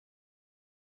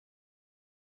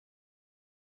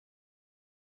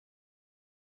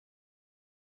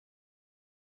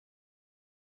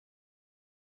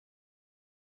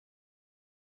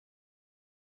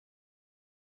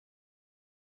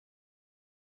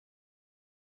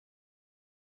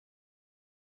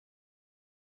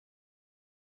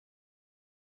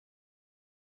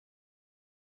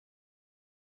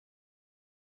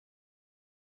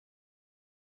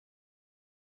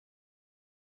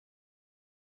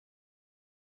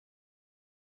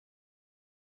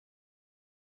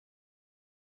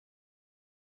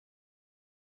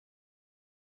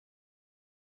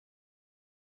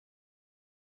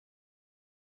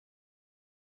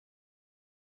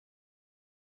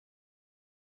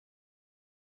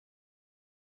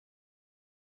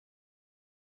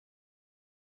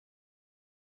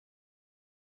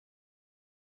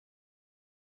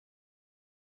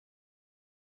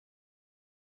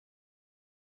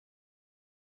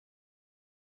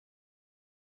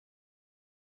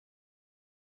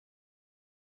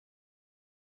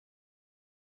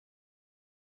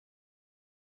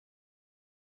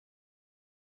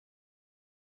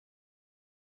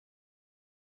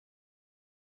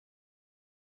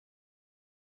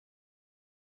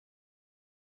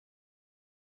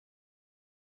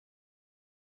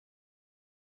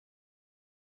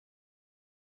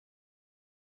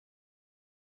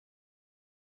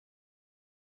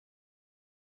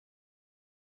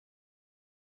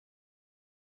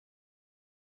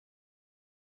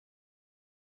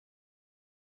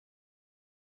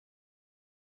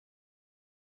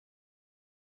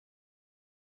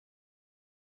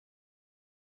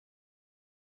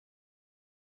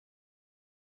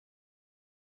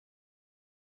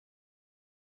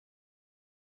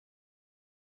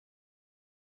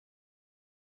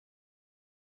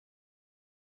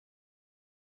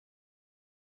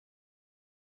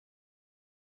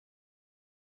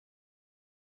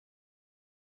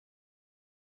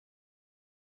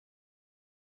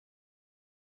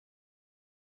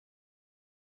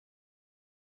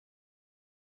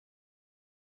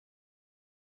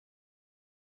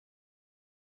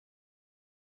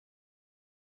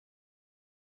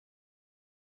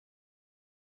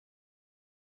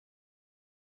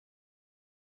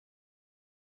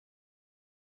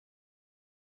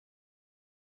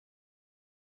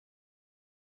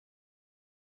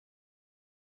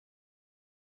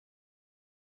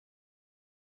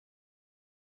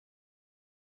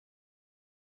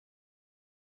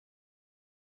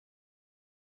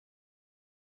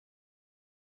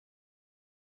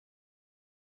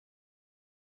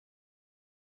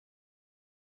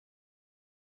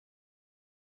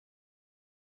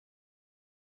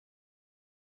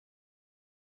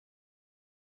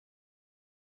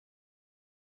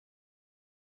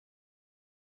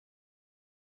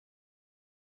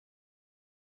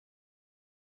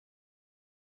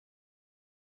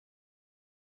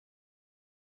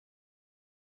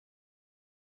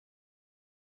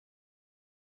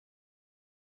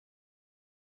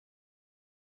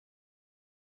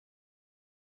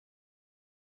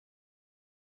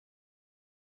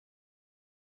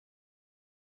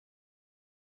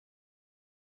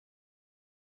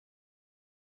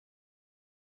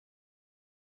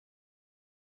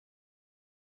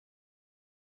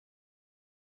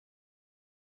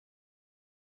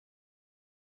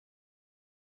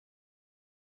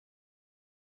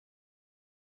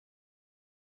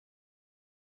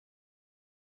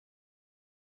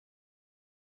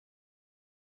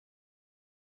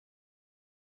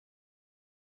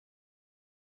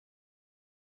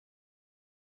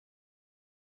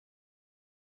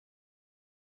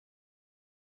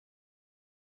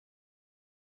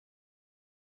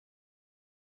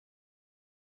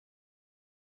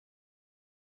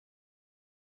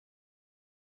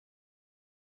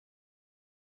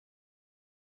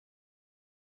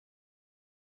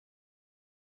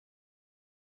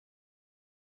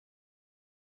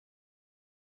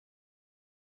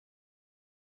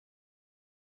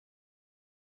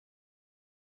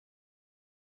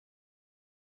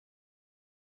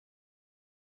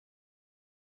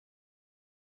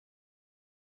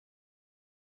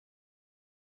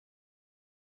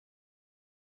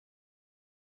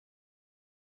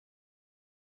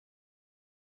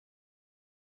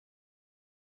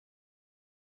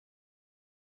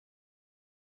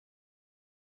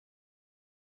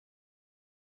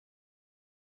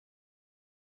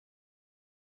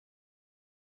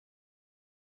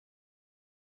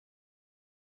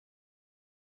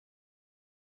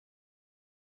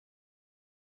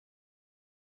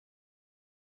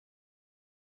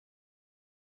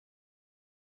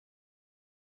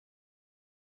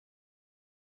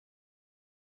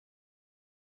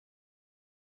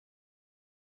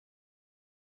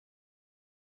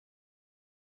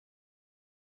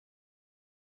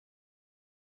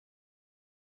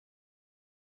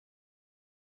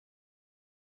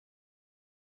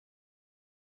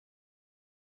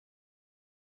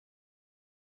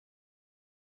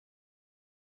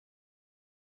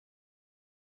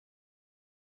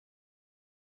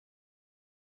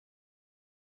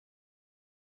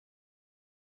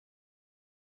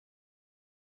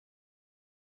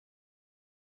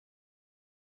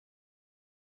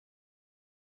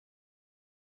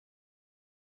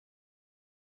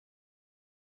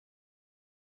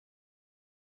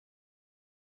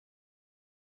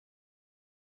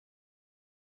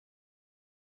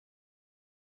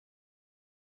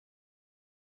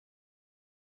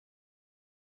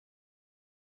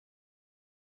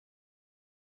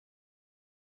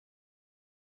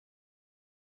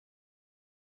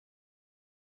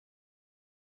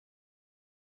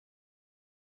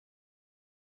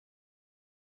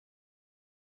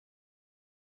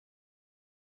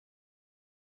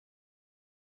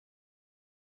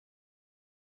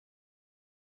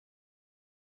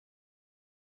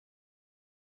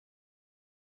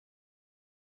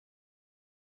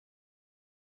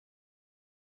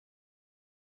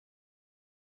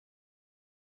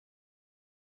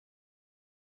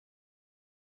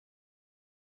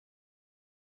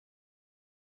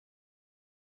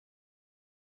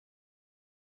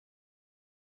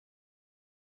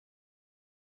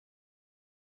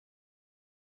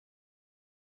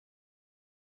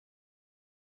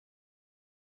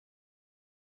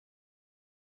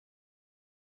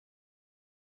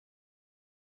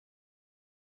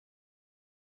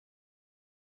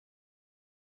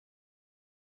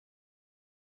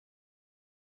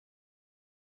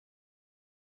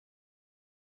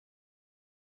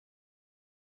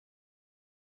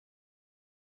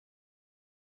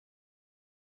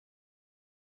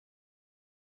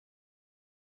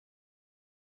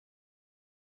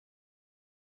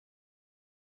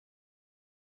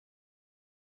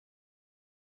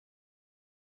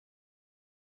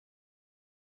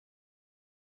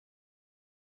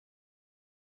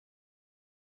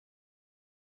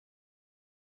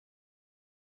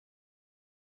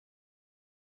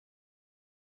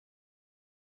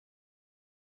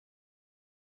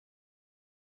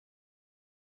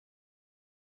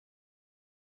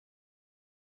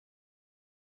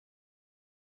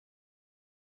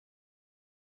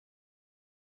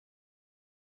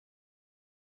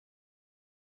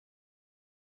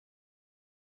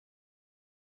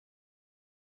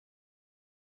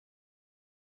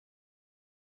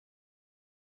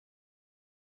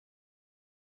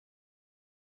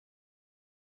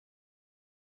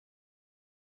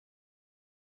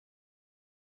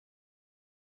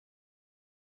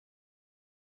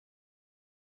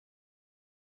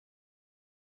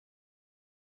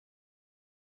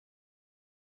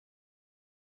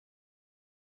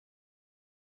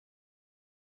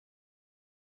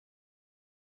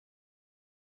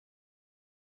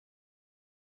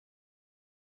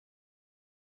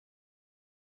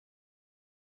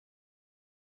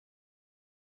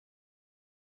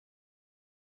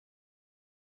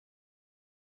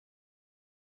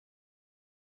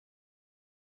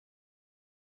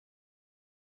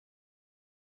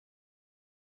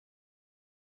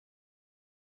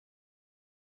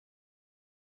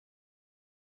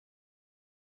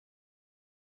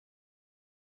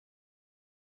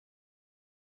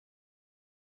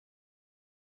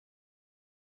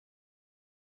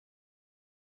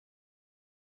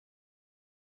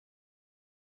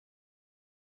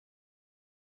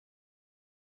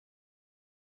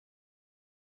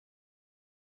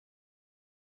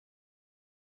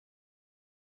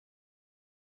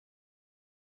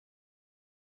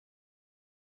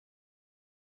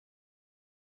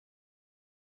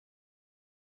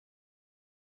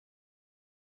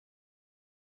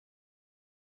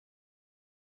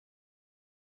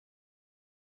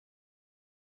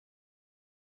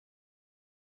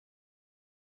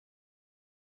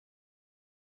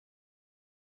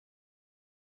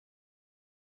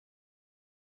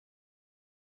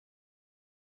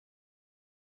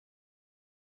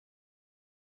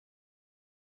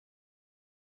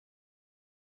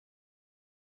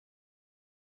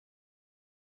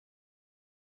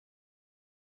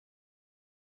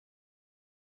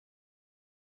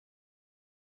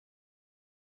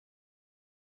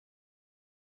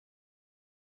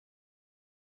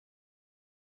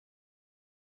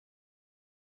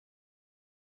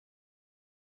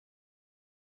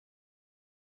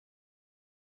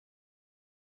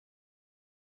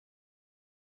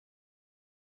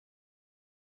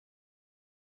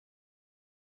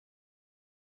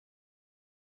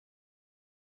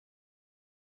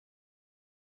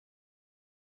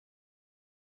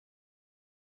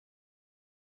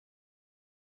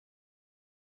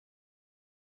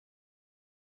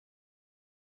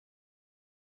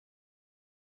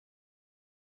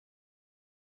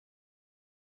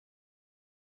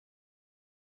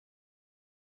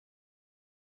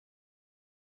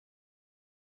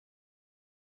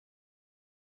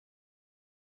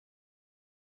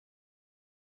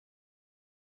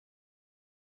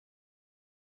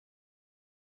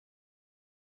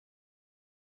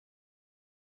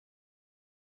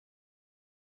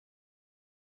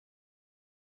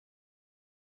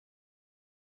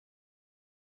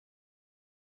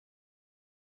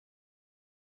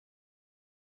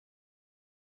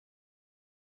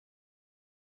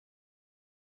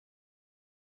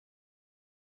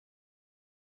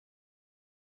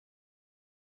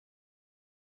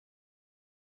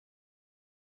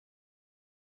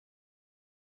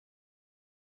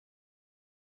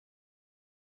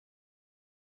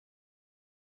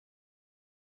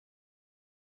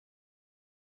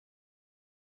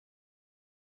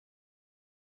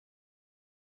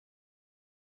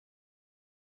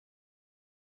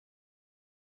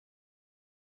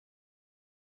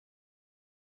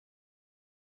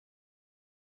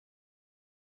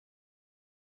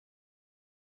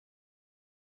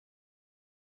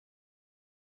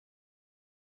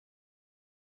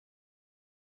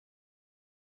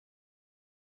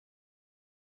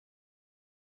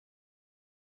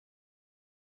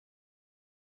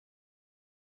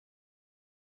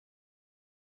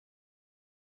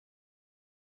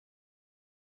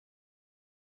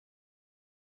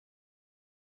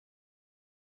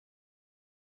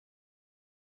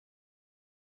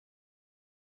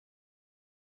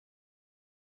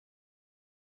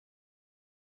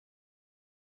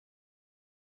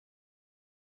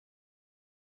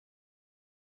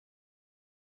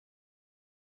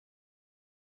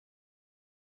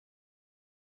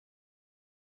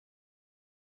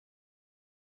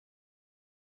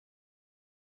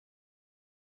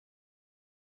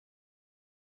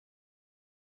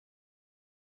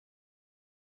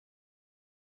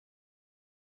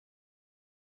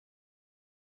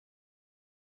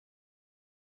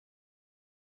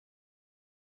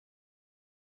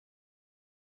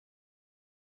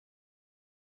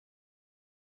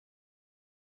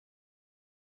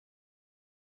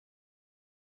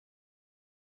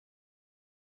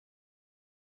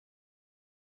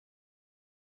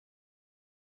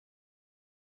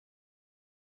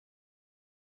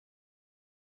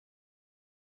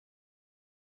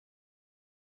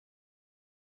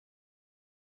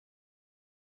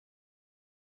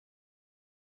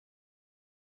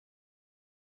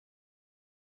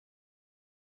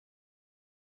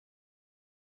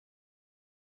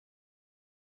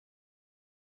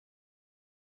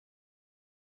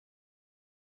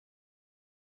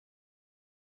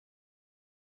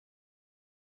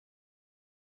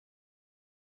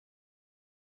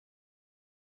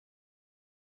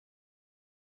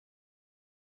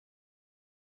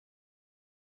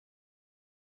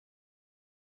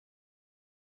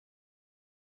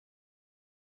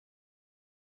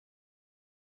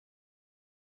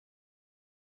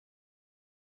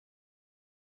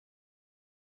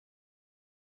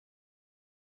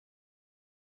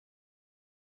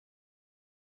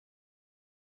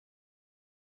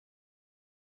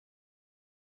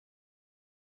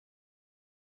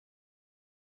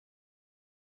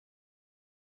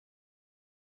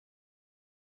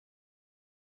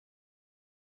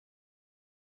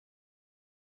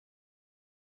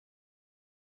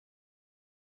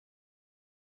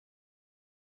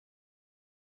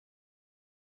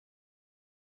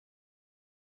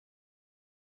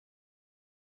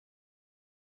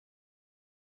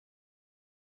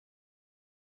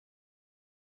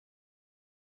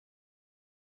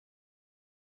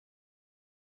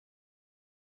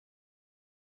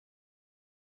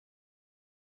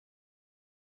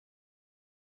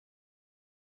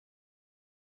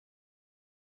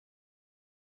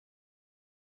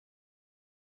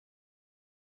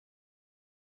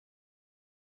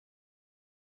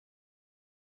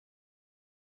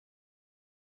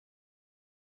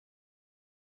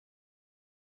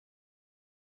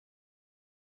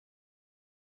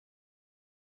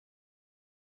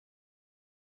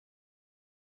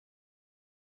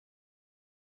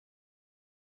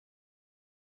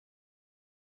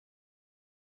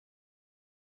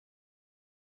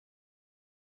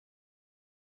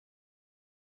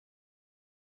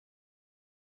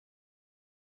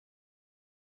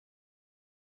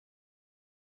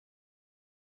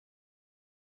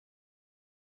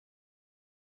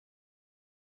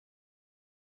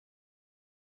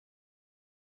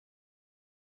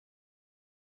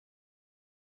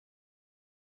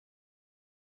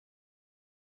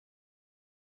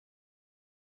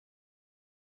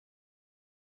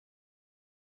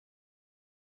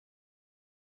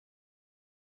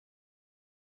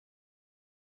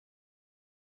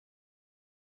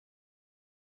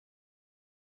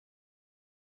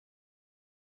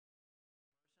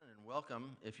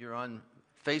Welcome if you're on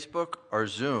Facebook or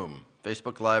Zoom,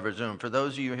 Facebook Live or Zoom. For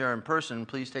those of you here in person,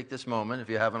 please take this moment, if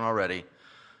you haven't already,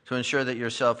 to ensure that your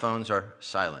cell phones are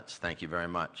silenced. Thank you very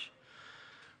much.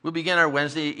 We'll begin our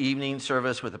Wednesday evening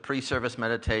service with a pre-service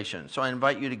meditation. So I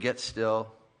invite you to get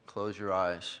still, close your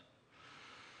eyes,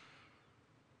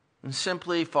 and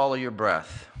simply follow your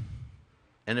breath.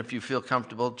 And if you feel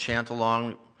comfortable, chant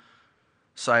along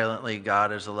silently,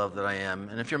 God is the love that I am.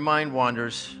 And if your mind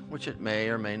wanders, which it may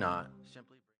or may not,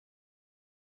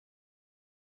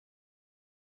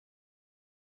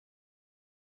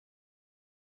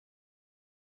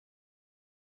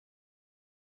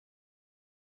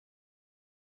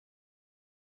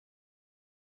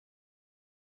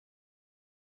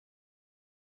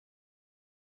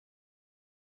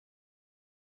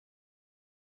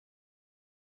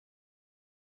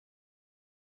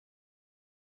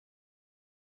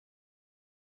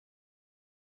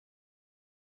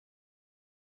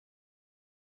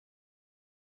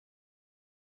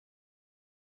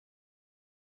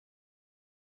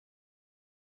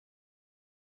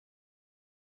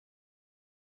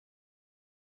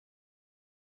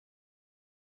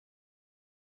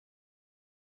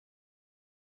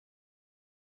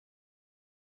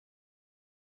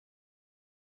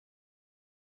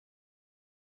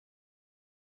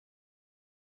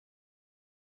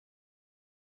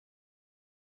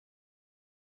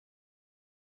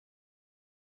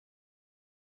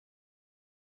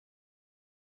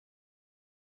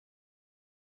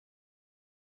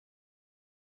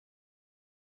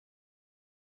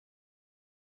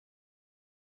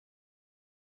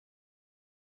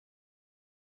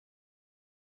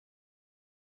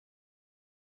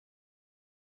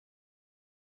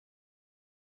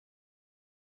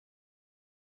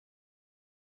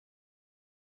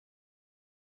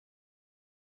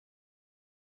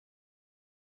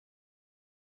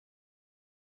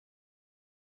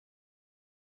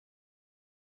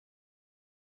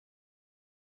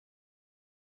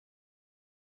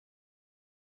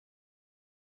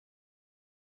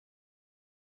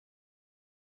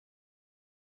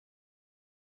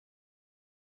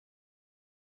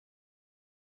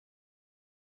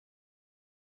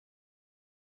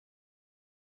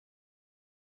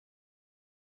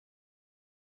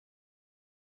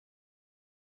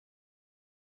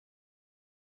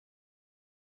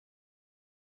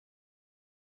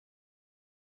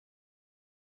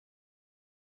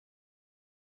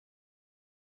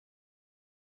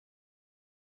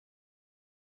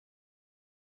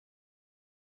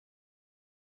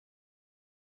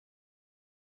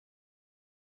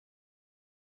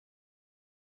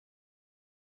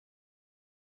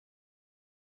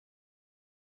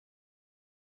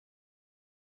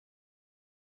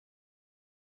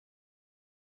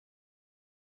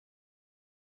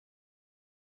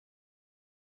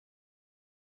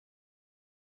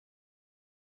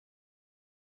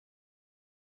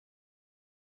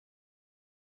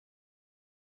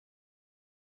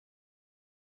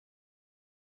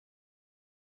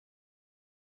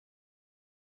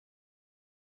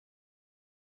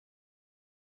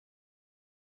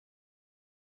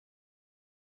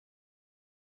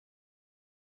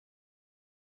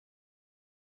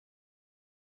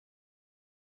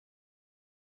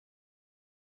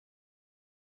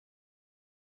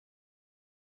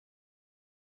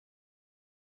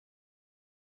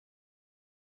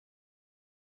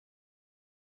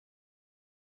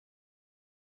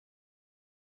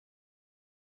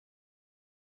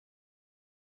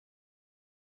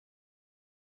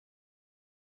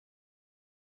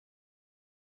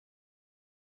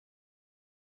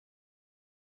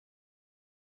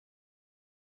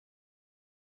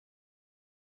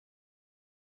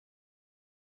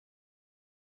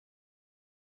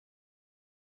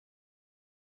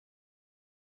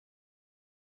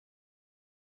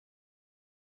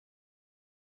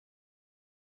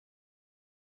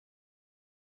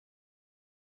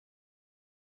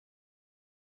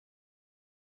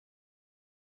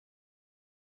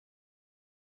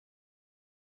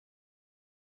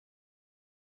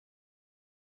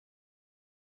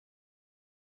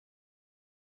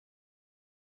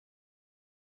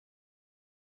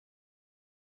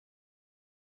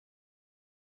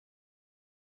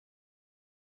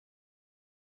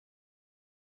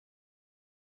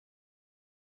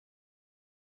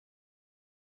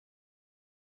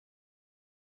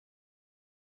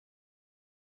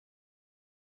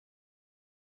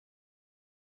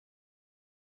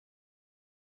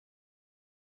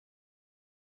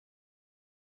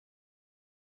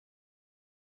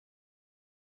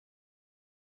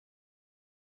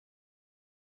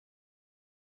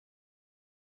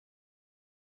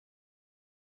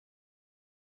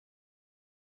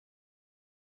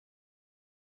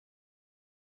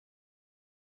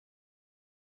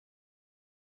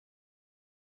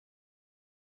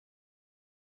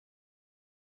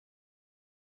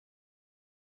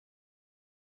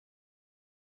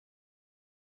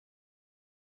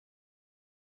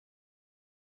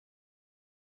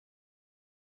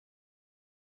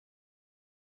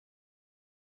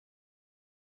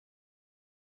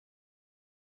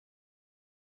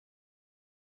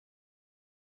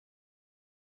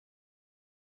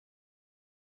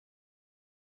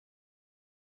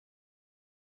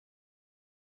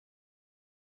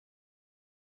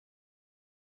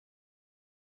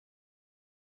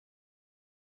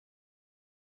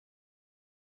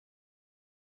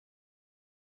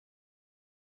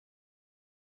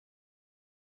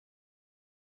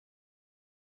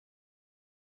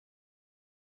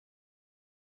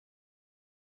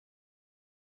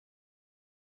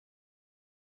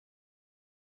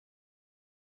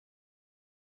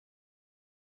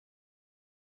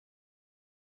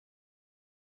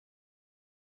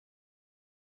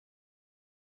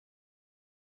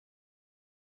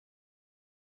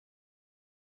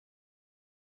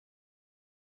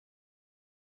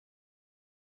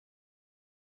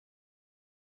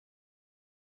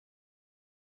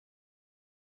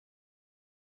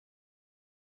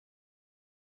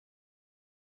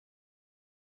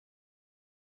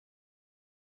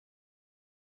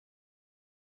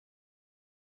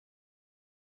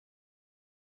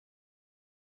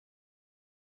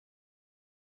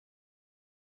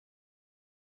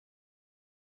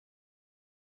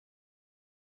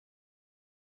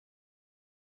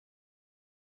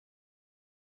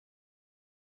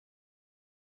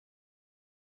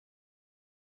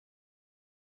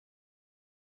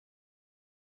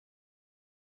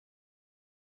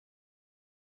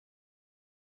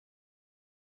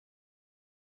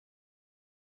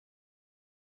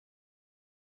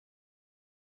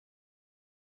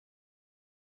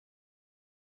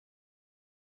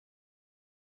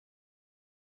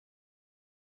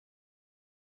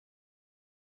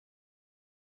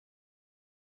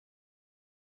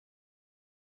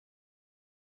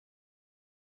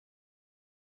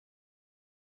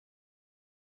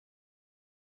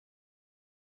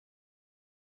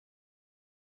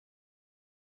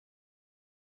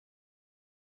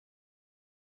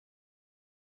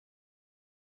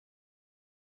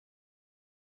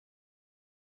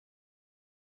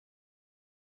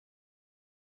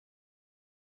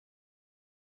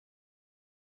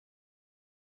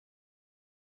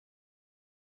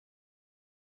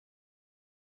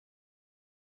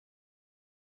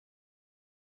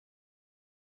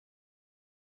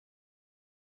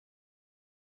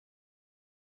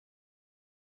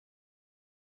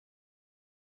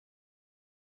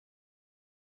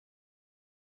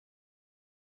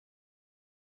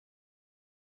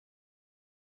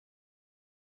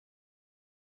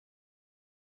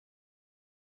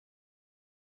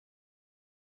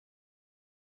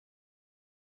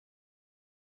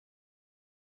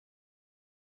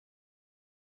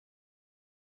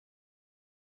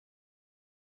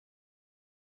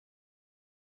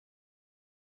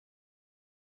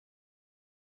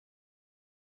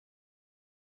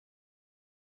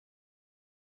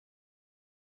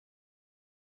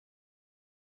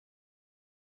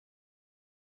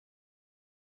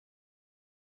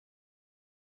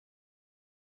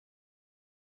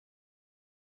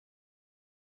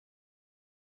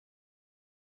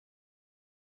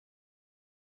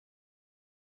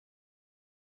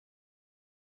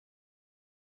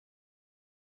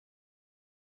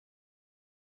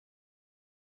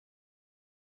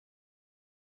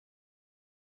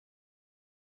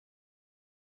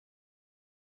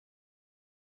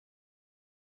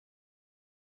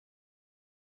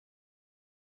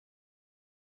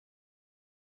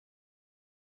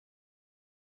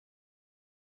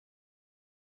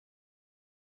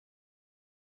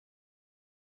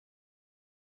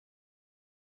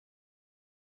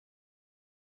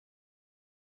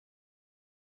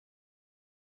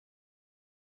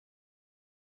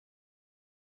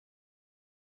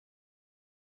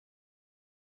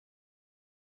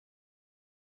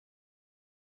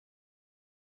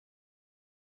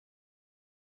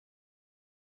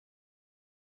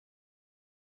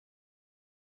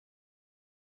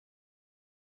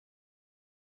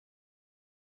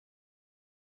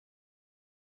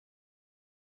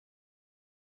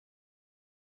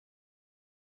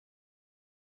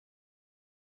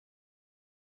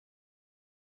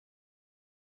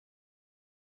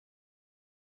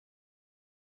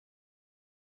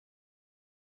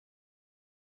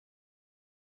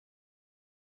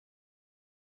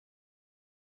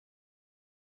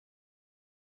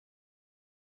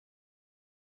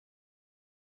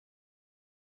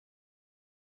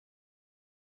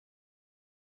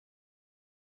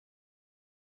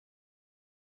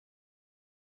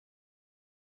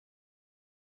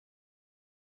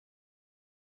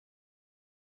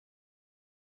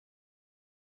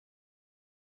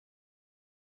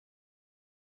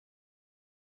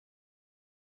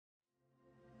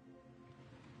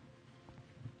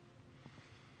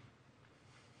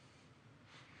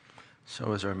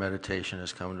 So as our meditation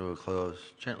has come to a close,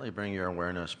 gently bring your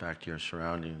awareness back to your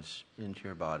surroundings, into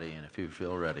your body, and if you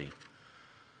feel ready,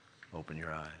 open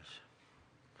your eyes.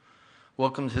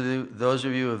 Welcome to those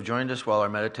of you who have joined us while our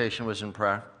meditation was in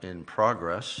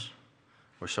progress.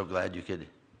 We're so glad you could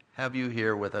have you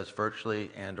here with us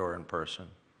virtually and or in person.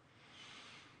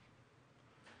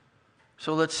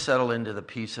 So let's settle into the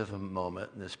peace of a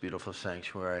moment in this beautiful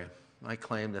sanctuary. I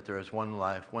claim that there is one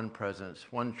life, one presence,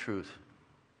 one truth,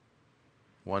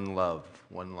 one love,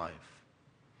 one life.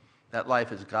 That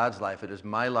life is God's life. It is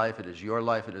my life. It is your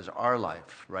life. It is our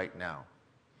life right now.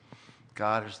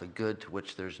 God is the good to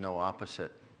which there's no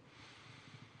opposite.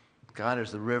 God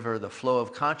is the river, the flow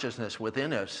of consciousness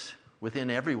within us, within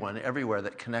everyone, everywhere,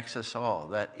 that connects us all.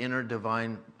 That inner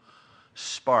divine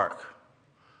spark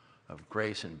of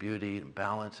grace and beauty and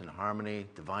balance and harmony,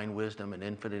 divine wisdom and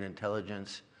infinite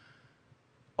intelligence,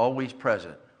 always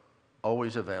present,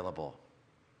 always available.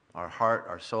 Our heart,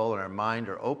 our soul, and our mind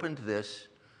are open to this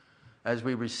as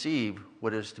we receive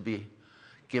what is to be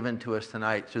given to us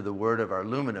tonight through the word of our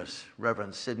luminous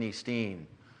Reverend Steen.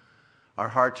 Our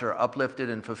hearts are uplifted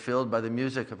and fulfilled by the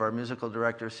music of our musical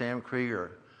director, Sam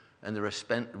Krieger, and the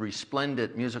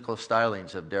resplendent musical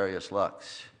stylings of Darius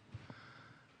Lux.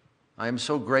 I am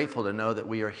so grateful to know that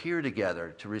we are here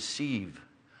together to receive,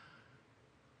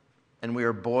 and we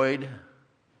are buoyed,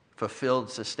 fulfilled,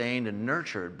 sustained, and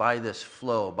nurtured by this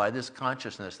flow, by this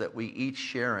consciousness that we each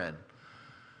share in.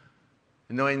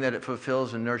 Knowing that it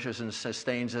fulfills and nurtures and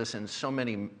sustains us in so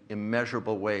many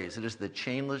immeasurable ways. It is the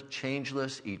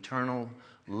changeless, eternal,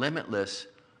 limitless,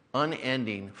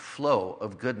 unending flow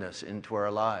of goodness into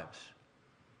our lives.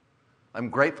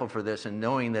 I'm grateful for this and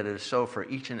knowing that it is so for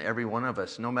each and every one of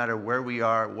us, no matter where we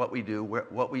are, what we do,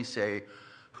 what we say,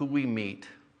 who we meet.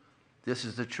 This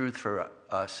is the truth for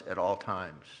us at all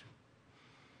times.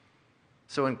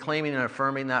 So in claiming and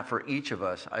affirming that for each of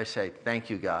us, I say, thank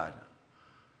you, God.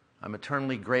 I'm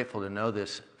eternally grateful to know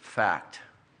this fact.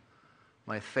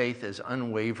 My faith is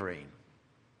unwavering.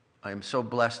 I am so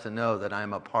blessed to know that I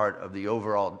am a part of the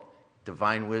overall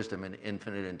divine wisdom and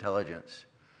infinite intelligence.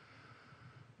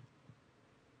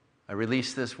 I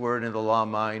release this word into the law of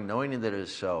mind, knowing that it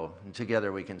is so. And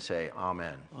together we can say,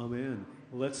 Amen. Amen.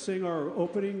 Let's sing our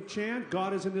opening chant,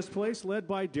 God is in this place, led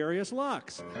by Darius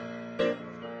Lux.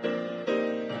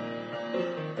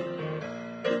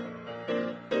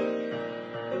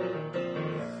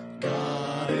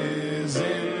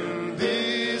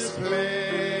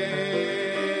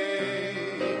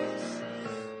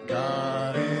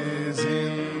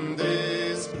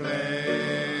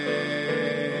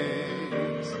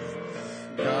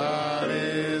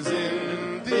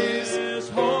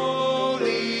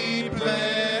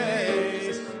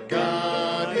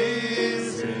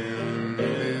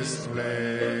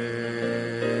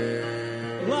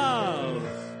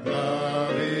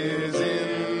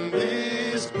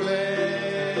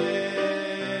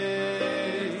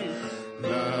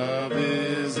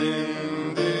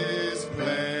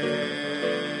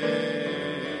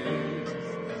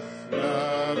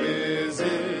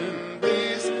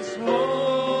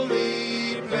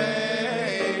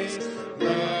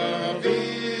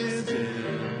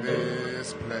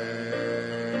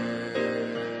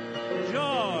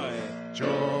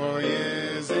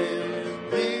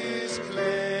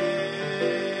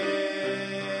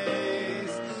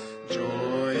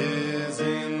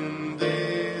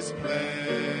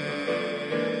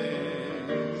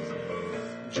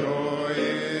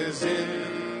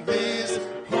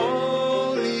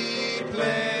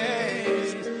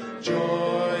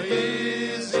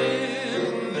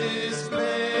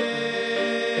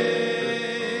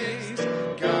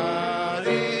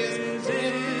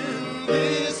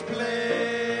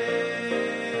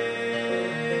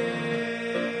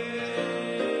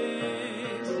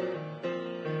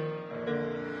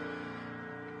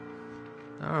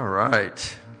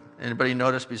 right. Anybody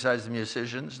notice besides the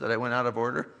musicians that I went out of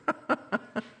order?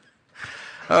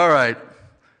 All right.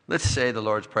 Let's say the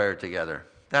Lord's Prayer together.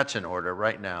 That's in order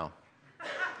right now.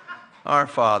 Our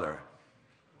Father,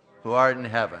 who art in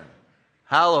heaven,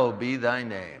 hallowed be thy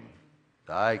name.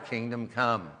 Thy kingdom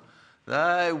come.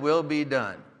 Thy will be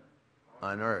done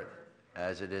on earth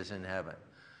as it is in heaven.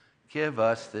 Give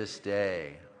us this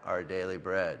day our daily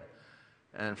bread,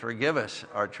 and forgive us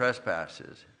our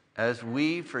trespasses, as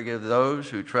we forgive those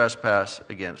who trespass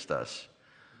against us.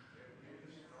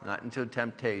 Not into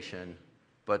temptation,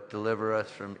 but deliver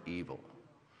us from evil.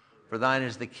 For thine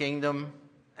is the kingdom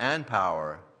and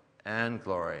power and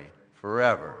glory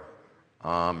forever.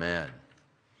 Amen.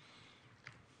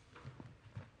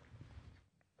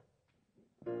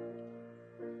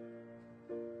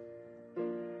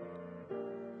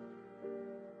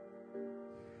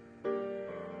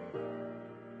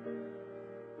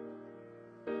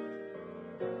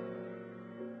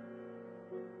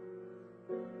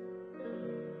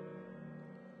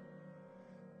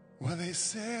 Well, they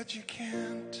said you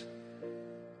can't,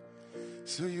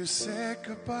 so you said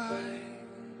goodbye.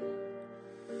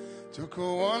 Took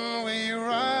a one-way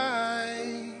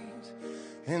ride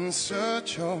in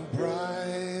search of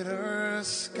brighter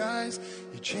skies.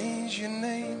 You changed your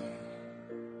name,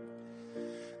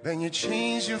 then you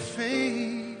changed your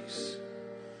face,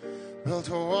 built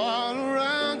a wall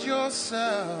around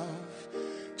yourself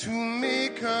to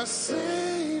make a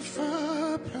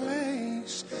safer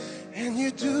place. And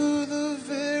you do the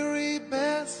very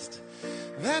best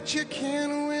that you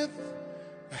can with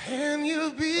the hand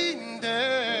you've been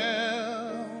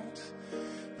dealt.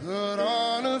 Put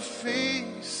on a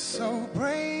face so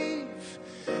brave,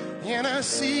 and I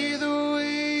see the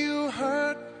way you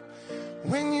hurt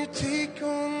when you take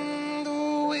on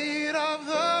the weight of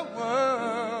the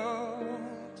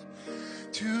world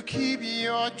to keep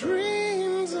your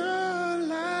dreams alive.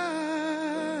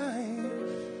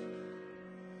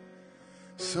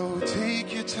 So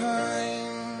take your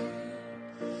time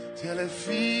till it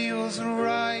feels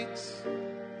right.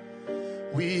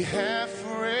 We have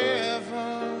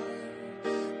forever.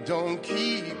 Don't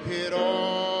keep it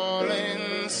all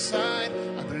inside.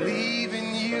 I believe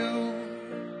in you.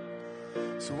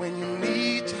 So when you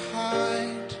need to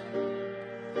hide,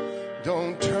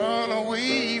 don't turn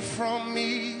away from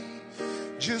me.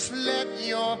 Just let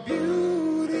your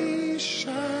beauty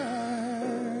shine.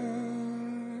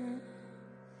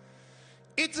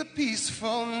 It's a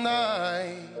peaceful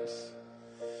night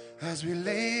as we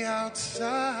lay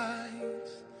outside.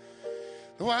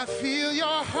 Though I feel your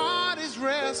heart is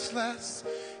restless,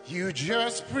 you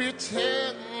just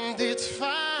pretend it's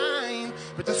fine.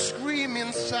 But the scream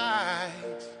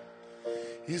inside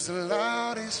is the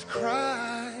loudest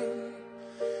cry.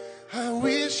 I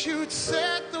wish you'd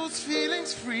set those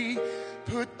feelings free,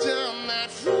 put down that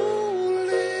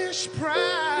foolish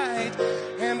pride.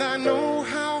 And I know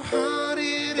how hard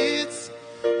it is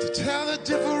to tell the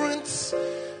difference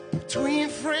between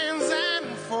friends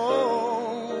and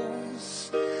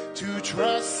foes, to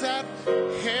trust that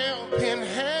helping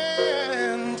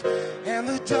hand, and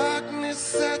the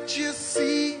darkness that you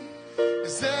see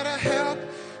is there to help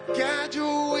guide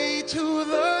your way to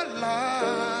the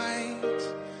light,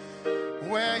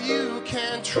 where you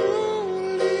can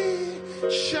truly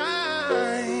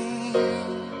shine.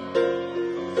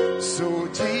 So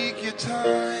take your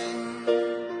time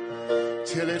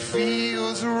till it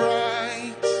feels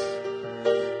right.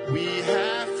 We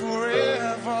have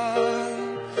forever.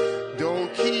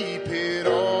 Don't keep it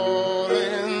all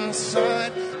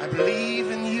inside. I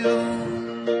believe in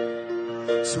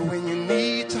you. So when you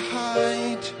need to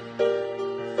hide,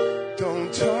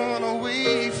 don't turn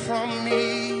away from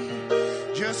me.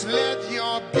 Just let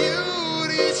your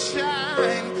beauty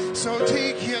shine. So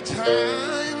take your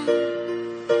time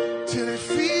till it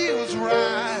feels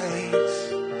right.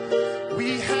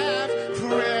 We have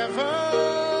forever.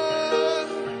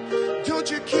 Don't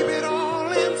you keep it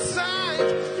all inside.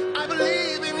 I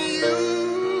believe in you.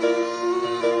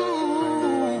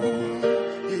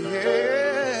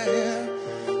 Yeah.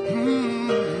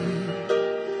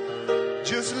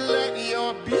 Just let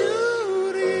your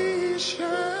beauty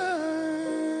shine.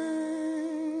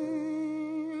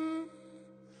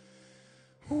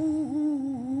 Ooh.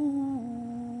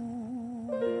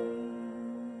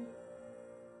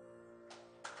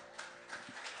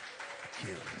 Thank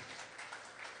you.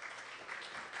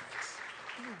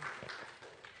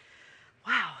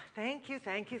 Wow, thank you,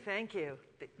 thank you, thank you.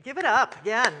 Give it up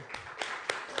again.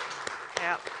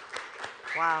 Yep.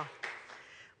 Wow.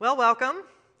 Well, welcome.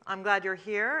 I'm glad you're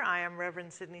here. I am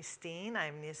Reverend Sidney Steen.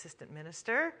 I'm the assistant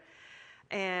minister.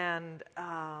 And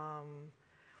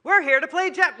we're here to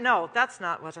play No, that's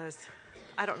not what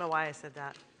I don't know why I said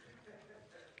that.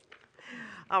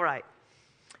 All right.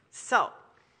 So,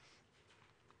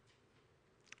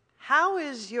 how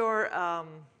is your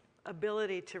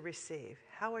ability to receive?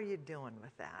 How are you doing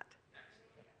with that?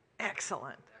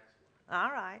 Excellent.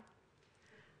 All right.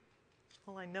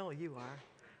 Well, I know you are.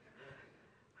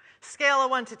 Scale of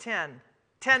 1 to 10.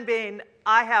 10 being,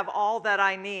 I have all that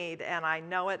I need, and I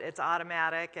know it, it's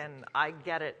automatic, and I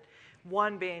get it.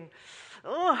 1 being,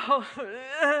 oh,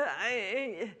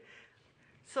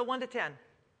 so 1 to 10.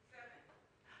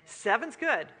 7. 7's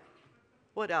good.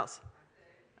 What else?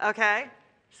 Okay,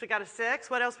 so we got a 6.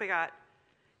 What else we got?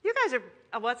 You guys are,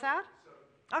 what's that?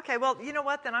 Okay, well, you know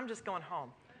what? Then I'm just going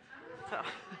home. So.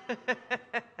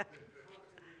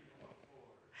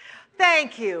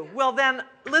 Thank you. Well, then,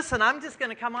 listen, I'm just going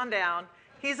to come on down.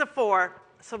 He's a 4,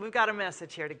 so we've got a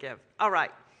message here to give. All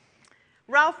right.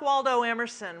 Ralph Waldo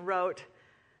Emerson wrote,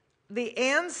 "The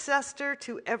ancestor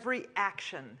to every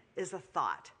action is a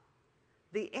thought.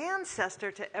 The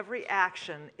ancestor to every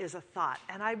action is a thought.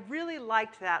 And I really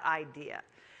liked that idea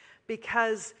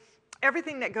because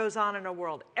everything that goes on in our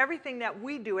world, everything that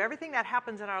we do, everything that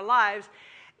happens in our lives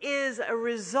is a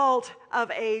result of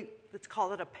let's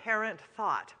call it a parent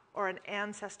thought or an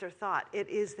ancestor thought. It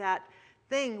is that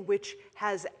thing which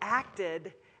has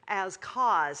acted as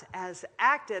cause, has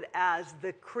acted as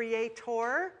the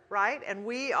creator, right? And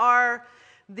we are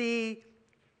the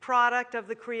product of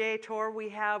the creator. We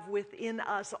have within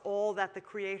us all that the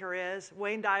creator is.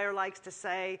 Wayne Dyer likes to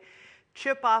say,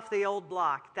 chip off the old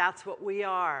block. That's what we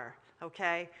are,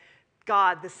 okay?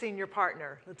 God, the senior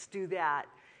partner. Let's do that.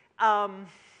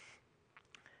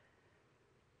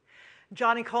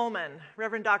 Johnny Coleman,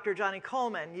 Reverend Dr. Johnny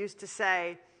Coleman used to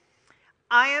say,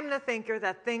 I am the thinker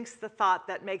that thinks the thought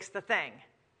that makes the thing.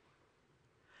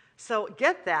 So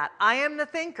get that. I am the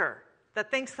thinker that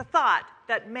thinks the thought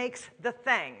that makes the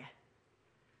thing.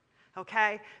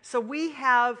 Okay? So we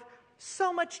have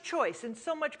so much choice and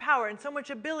so much power and so much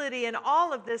ability in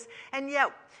all of this, and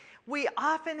yet we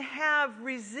often have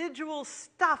residual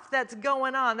stuff that's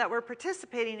going on that we're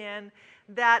participating in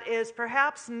that is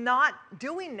perhaps not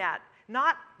doing that,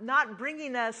 not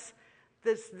bringing us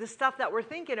the stuff that we're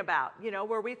thinking about,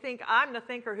 where we think I'm the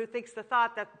thinker who thinks the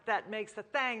thought that makes the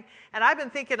thing. And I've been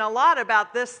thinking a lot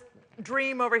about this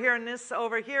dream over here and this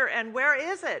over here, and where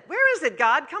is it? Where is it,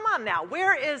 God? Come on now.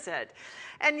 Where is it?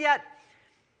 And yet,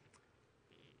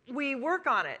 we work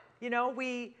on it.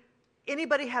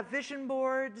 Anybody have vision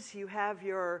boards? You have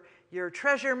your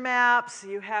treasure maps.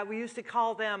 We used to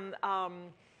call them,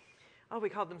 we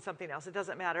called them something else. It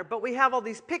doesn't matter. But we have all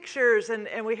these pictures,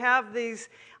 and we have these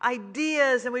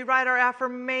ideas, and we write our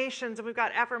affirmations, and we've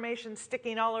got affirmations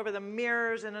sticking all over the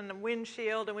mirrors and in the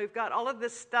windshield, and we've got all of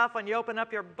this stuff. When you open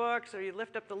up your books or you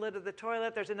lift up the lid of the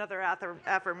toilet, there's another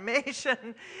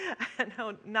affirmation.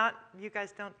 No, not you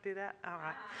guys don't do that? All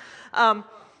right.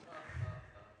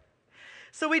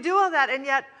 So we do all that, and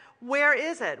yet, where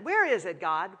is it? Where is it,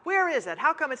 God? Where is it?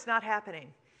 How come it's not happening?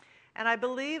 And I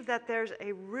believe that there's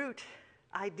a root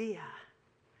idea.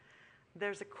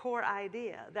 There's a core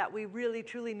idea that we really,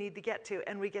 truly need to get to,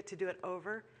 and we get to do it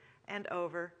over and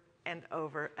over and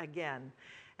over again.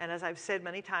 And as I've said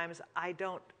many times, I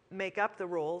don't make up the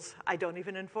rules. I don't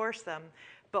even enforce them.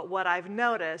 But what I've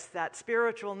noticed, that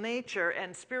spiritual nature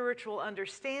and spiritual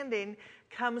understanding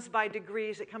comes by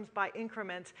degrees. It comes by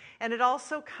increments. And it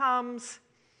also comes,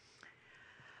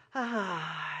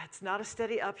 it's not a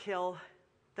steady uphill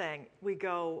thing. We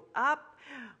go up,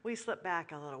 we slip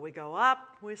back a little. We go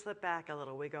up, we slip back a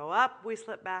little. We go up, we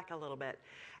slip back a little bit.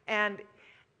 And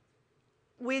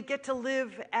we get to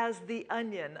live as the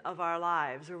onion of our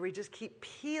lives, where we just keep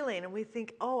peeling, and we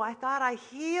think, I thought I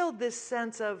healed this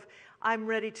sense of I'm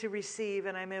ready to receive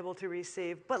and I'm able to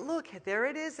receive. But look, there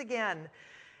it is again.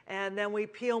 And then we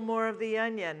peel more of the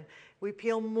onion. We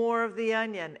peel more of the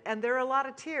onion. And there are a lot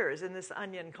of tears in this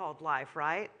onion called life,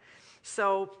 right?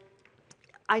 So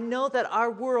I know that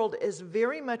our world is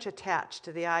very much attached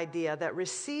to the idea that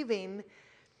receiving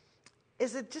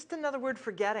is just another word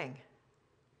for getting.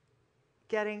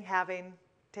 Getting, having,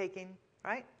 taking,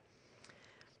 right?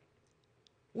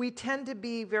 We tend to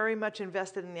be very much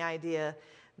invested in the idea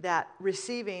that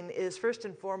receiving is first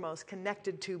and foremost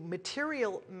connected to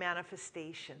material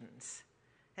manifestations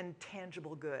and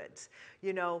tangible goods.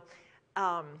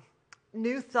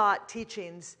 New Thought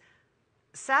teachings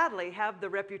sadly have the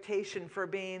reputation for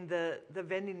being the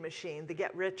vending machine, the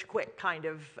get-rich-quick kind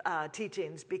of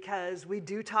teachings, because we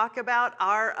do talk about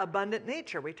our abundant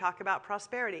nature. We talk about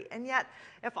prosperity. And yet,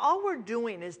 if all we're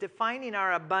doing is defining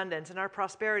our abundance and our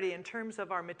prosperity in terms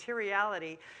of our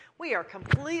materiality, we are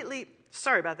completely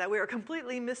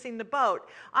missing the boat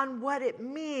on what it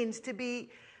means to be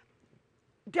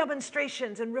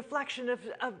demonstrations and reflection of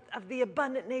the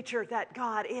abundant nature that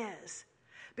God is.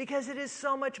 Because it is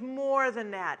so much more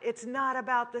than that. It's not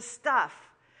about the stuff.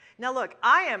 Now look,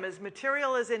 I am as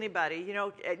material as anybody.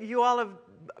 You all have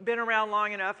been around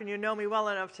long enough and you know me well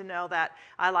enough to know that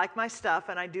I like my stuff,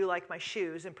 and I do like my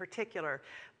shoes in particular.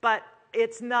 But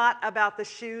it's not about the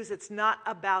shoes. It's not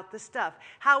about the stuff.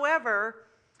 However,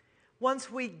 once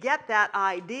we get that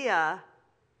idea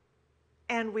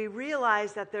and we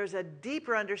realize that there's a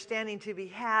deeper understanding to be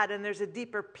had and there's a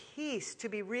deeper peace to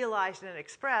be realized and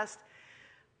expressed,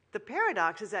 the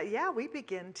paradox is that, we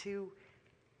begin to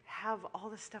have all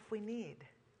the stuff we need.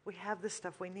 We have the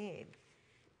stuff we need.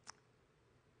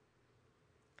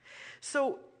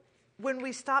 So when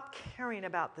we stop caring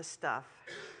about the stuff,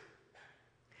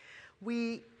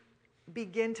 we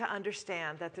begin to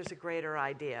understand that there's a greater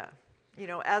idea.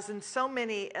 As in so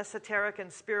many esoteric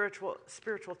and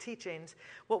spiritual teachings,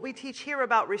 what we teach here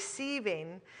about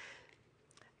receiving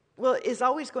is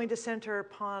always going to center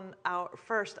upon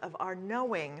first of our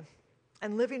knowing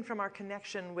and living from our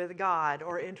connection with God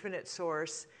or infinite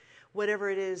source, whatever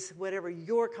it is, whatever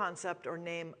your concept or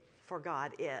name for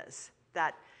God is.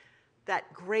 That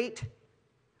great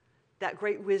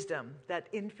wisdom, that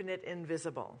infinite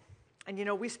invisible.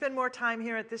 And we spend more time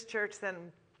here at this church than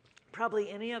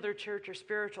probably any other church or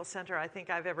spiritual center I think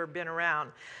I've ever been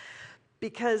around.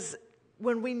 Because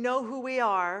when we know who we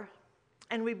are,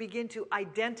 and we begin to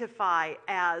identify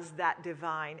as that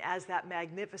divine, as that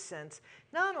magnificence,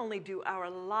 not only do our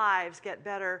lives get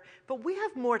better, but we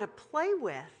have more to play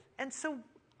with. And so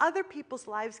other people's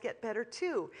lives get better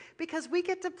too, because we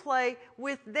get to play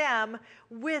with them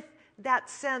with that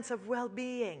sense of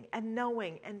well-being and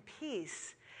knowing and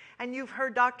peace. And you've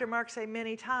heard Dr. Mark say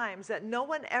many times that no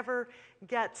one ever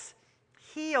gets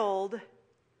healed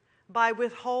by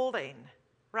withholding,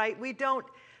 right? We don't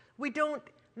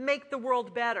make the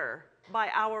world better by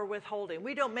our withholding.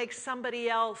 We don't make somebody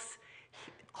else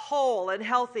whole and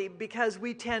healthy because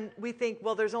we think,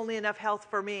 well, there's only enough health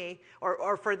for me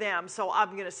or for them, so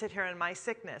I'm going to sit here in my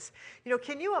sickness.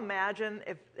 Can you imagine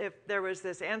if there was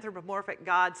this anthropomorphic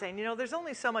God saying, there's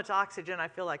only so much oxygen I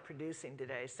feel like producing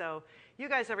today, so you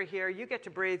guys over here, you get to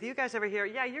breathe. You guys over here,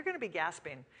 yeah, you're going to be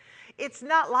gasping. It's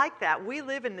not like that. We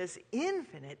live in this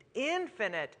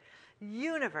infinite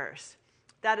universe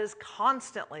that is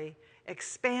constantly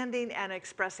expanding and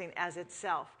expressing as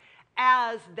itself,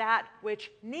 as that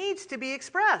which needs to be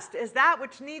expressed, as that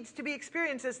which needs to be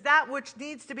experienced, as that which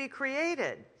needs to be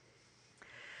created.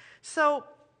 So,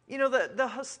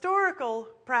 the historical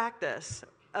practice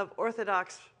of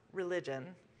Orthodox religion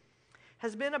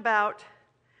has been about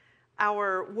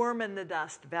our worm in the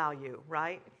dust value,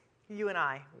 right? You and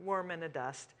I, worm in the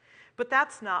dust. But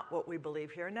that's not what we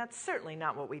believe here, and that's certainly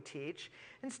not what we teach.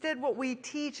 Instead, what we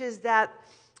teach is that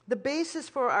the basis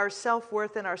for our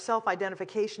self-worth and our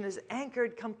self-identification is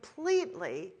anchored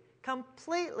completely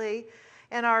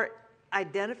in our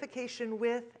identification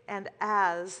with and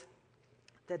as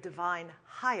the divine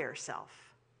higher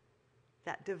self.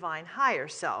 That divine higher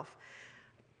self.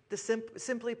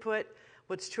 Simply put,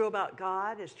 what's true about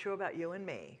God is true about you and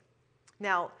me.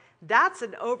 Now, that's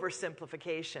an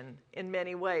oversimplification in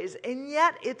many ways, and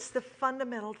yet it's the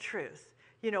fundamental truth.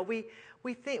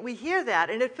 We hear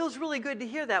that, and it feels really good to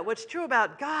hear that. What's true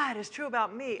about God is true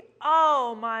about me.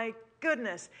 Oh my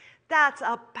goodness, that's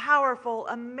a powerful,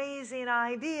 amazing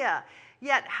idea.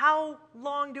 Yet, how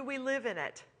long do we live in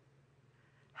it?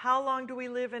 How long do we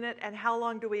live in it, and how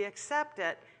long do we accept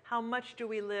it? How much do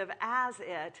we live as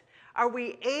it? Are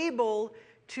we able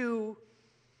to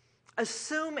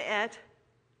assume it?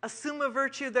 Assume a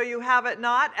virtue, though you have it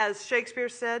not, as Shakespeare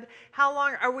said. How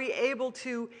long are we able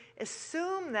to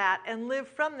assume that and live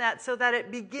from that so that it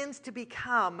begins to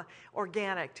become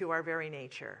organic to our very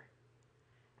nature?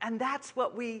 And that's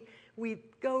what we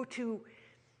go to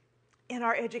in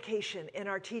our education, in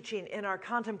our teaching, in our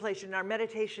contemplation, in our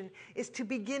meditation, is to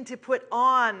begin to put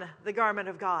on the garment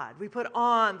of God. We put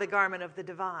on the garment of the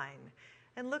divine.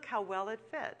 And look how well it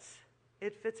fits.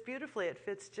 It fits beautifully. It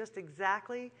fits just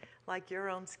exactly like your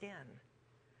own skin.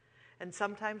 And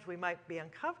sometimes we might be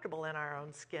uncomfortable in our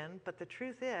own skin, but the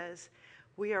truth is,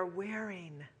 we are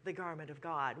wearing the garment of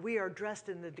God. We are dressed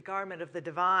in the garment of the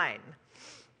divine.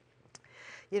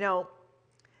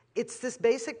 It's this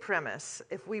basic premise.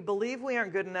 If we believe we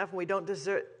aren't good enough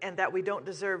and that we don't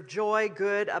deserve joy,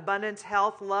 good, abundance,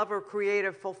 health, love, or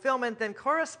creative fulfillment, then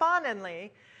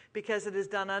correspondingly, because it is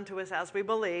done unto us as we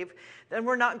believe, then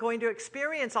we're not going to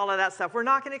experience all of that stuff. We're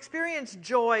not going to experience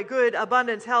joy, good,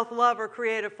 abundance, health, love, or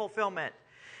creative fulfillment.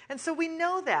 And so we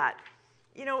know that.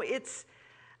 It's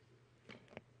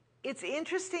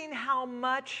interesting how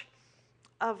much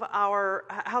of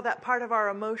how that part of our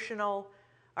emotional,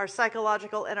 our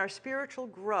psychological, and our spiritual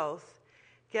growth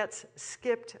gets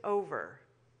skipped over.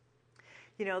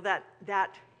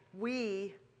 That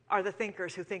we are the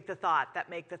thinkers who think the thought that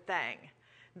make the thing.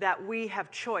 That we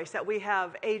have choice, that we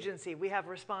have agency, we have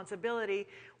responsibility,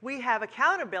 we have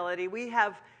accountability, we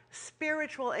have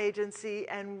spiritual agency,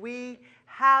 and we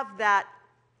have that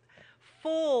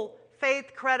full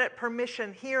faith, credit,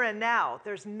 permission here and now.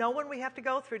 There's no one we have to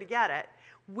go through to get it.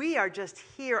 We are just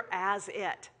here as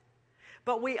it.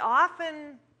 But we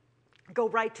often go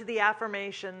right to the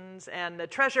affirmations and the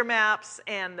treasure maps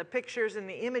and the pictures and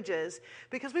the images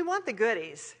because we want the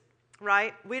goodies,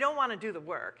 right? We don't want to do the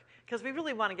work. Because we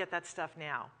really want to get that stuff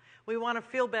now. We want to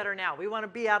feel better now. We want to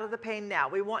be out of the pain now.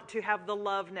 We want to have the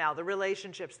love now, the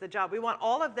relationships, the job. We want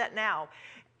all of that now.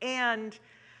 And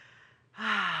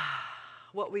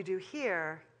what we do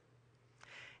here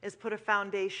is put a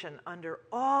foundation under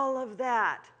all of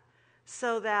that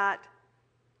so that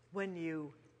when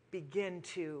you begin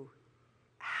to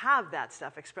have that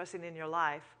stuff expressing in your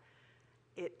life,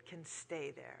 it can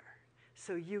stay there.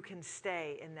 So you can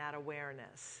stay in that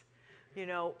awareness. You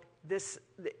know,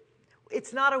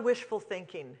 it's not a wishful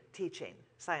thinking teaching,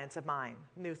 Science of Mind,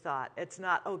 New Thought. It's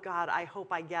not, oh God, I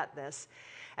hope I get this.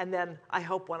 And then I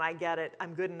hope when I get it,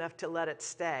 I'm good enough to let it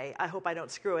stay. I hope I don't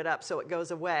screw it up so it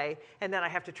goes away, and then I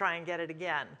have to try and get it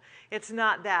again. It's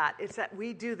not that. It's that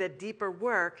we do the deeper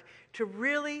work to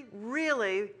really,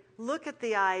 really look at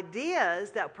the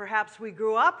ideas that perhaps we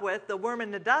grew up with, the worm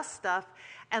in the dust stuff,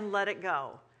 and let it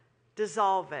go.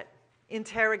 Dissolve it.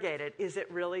 Interrogate it. Is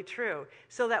it really true?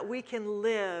 So that we can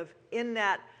live in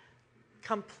that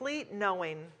complete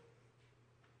knowing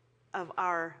of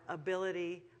our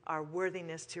ability, our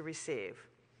worthiness to receive.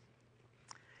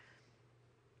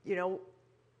 You know,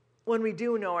 when we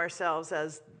do know ourselves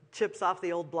as chips off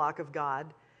the old block of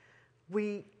God,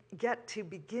 we get to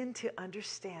begin to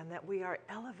understand that we are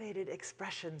elevated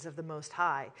expressions of the Most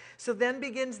High. So then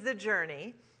begins the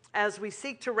journey as we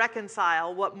seek to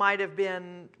reconcile what we might have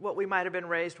been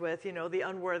raised with, you know, the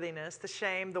unworthiness, the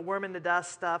shame, the worm in the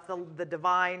dust stuff, the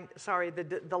divine,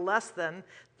 the less than,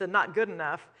 the not good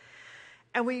enough.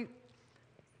 And we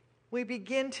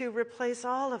begin to replace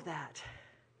all of that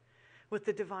with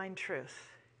the divine truth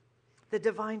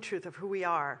of who we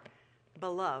are,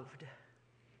 beloved,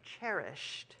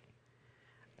 cherished,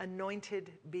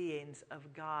 anointed beings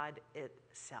of God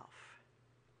itself.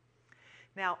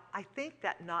 Now, I think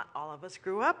that not all of us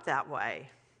grew up that way.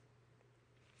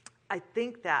 I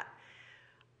think that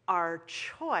our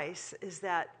choice is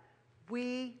that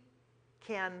we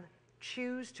can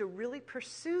choose to really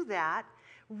pursue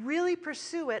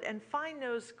it and find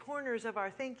those corners of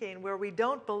our thinking where we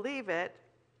don't believe it,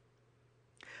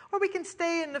 or we can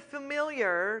stay in the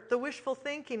familiar, the wishful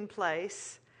thinking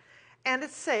place, and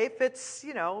it's safe. It's,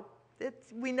 you know,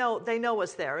 they know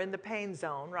us there in the pain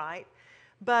zone, right?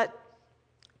 But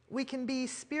we can be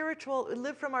spiritual,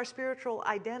 live from our spiritual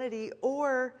identity,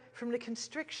 or from the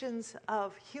constrictions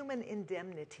of human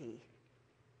indemnity.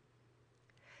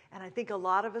 And I think a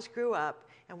lot of us grew up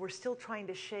and we're still trying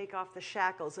to shake off the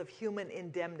shackles of human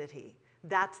indemnity.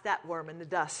 That's that worm in the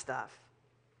dust stuff.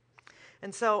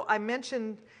 And so I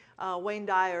mentioned Wayne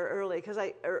Dyer earlier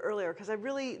because I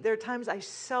really, there are times I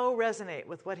so resonate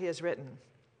with what he has written.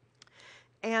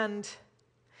 And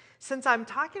since I'm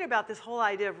talking about this whole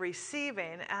idea of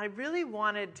receiving, I really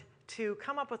wanted to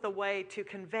come up with a way to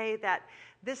convey that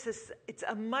it's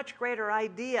a much greater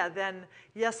idea than,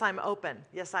 yes, I'm open,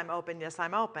 yes, I'm open, yes,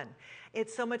 I'm open.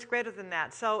 It's so much greater than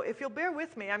that. So if you'll bear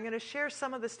with me, I'm going to share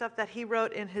some of the stuff that he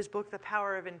wrote in his book, The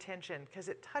Power of Intention, because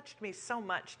it touched me so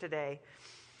much today.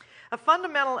 A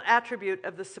fundamental attribute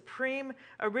of the supreme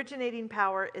originating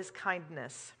power is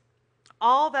kindness.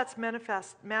 All that's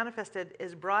manifested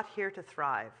is brought here to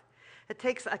thrive. It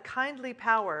takes a kindly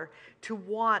power to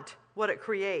want what it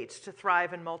creates to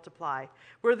thrive and multiply.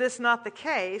 Were this not the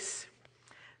case,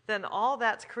 then all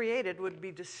that's created would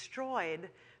be destroyed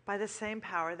by the same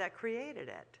power that created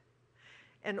it.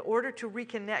 In order to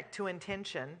reconnect to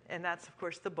intention, and that's, of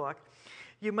course, the book,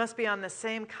 you must be on the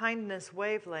same kindness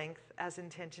wavelength as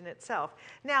intention itself.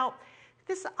 Now,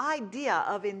 this idea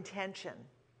of intention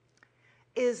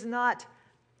is not,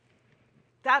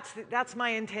 that's my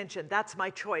intention, that's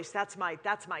my choice, that's my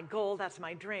goal, that's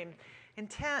my dream.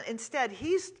 Instead,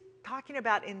 he's talking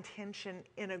about intention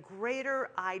in a greater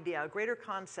idea, a greater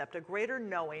concept, a greater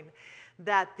knowing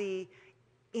that the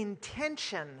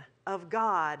intention of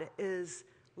God is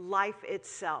life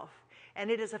itself.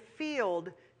 And it is a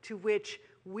field to which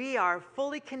we are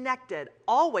fully connected,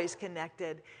 always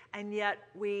connected, and yet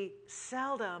we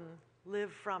seldom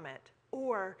live from it.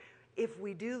 Or if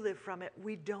we do live from it,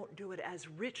 we don't do it as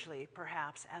richly,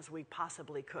 perhaps, as we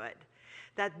possibly could.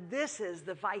 That this is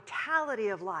the vitality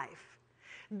of life.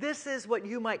 This is what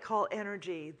you might call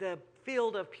energy, the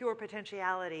field of pure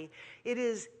potentiality. It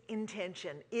is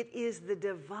intention. It is the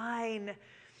divine.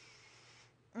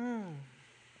 It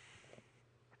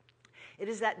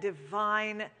is that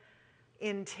divine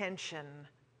intention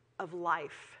of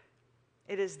life.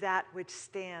 It is that which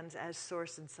stands as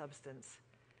source and substance.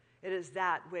 It is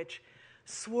that which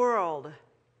swirled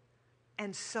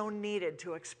and so needed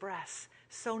to express,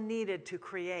 so needed to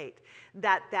create.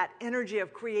 That energy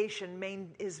of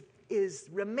creation is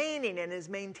remaining and is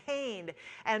maintained.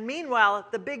 And meanwhile,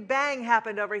 the Big Bang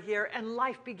happened over here and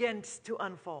life begins to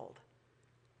unfold.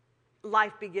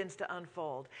 Life begins to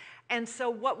unfold. And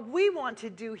so what we want to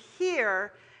do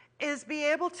here is be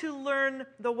able to learn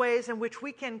the ways in which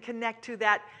we can connect to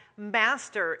that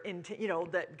master,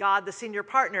 that God, the senior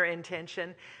partner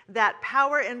intention, that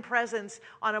power and presence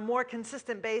on a more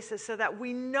consistent basis so that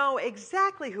we know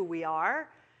exactly who we are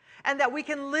and that we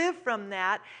can live from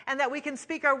that and that we can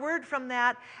speak our word from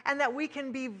that and that we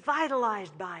can be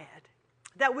vitalized by it,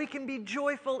 that we can be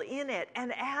joyful in it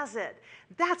and as it.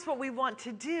 That's what we want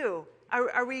to do.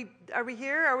 Are we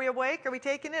here? Are we awake? Are we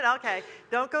taking it? Okay.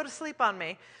 Don't go to sleep on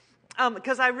me.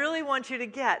 Because I really want you to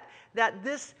get that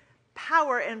this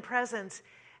power and presence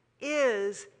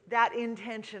is that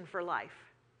intention for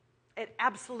life. It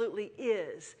absolutely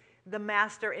is the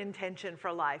master intention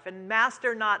for life. And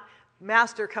master, not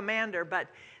master commander, but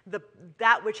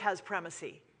that which has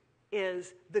primacy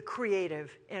is the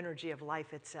creative energy of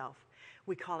life itself.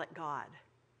 We call it God.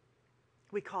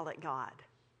 We call it God.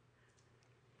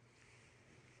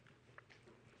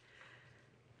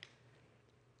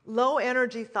 Low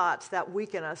energy thoughts that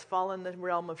weaken us fall in the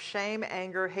realm of shame,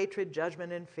 anger, hatred,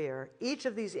 judgment, and fear. Each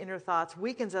of these inner thoughts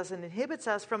weakens us and inhibits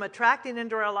us from attracting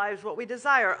into our lives what we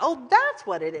desire. Oh, that's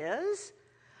what it is.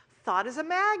 Thought is a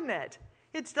magnet.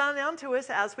 It's done unto us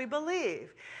as we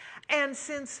believe. And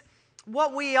since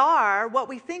what we are, what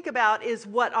we think about is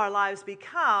what our lives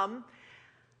become,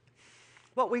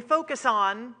 what we focus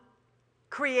on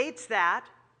creates that.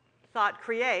 Thought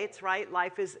creates, right?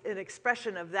 Life is an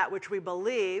expression of that which we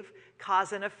believe,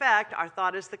 cause and effect. Our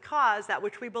thought is the cause. That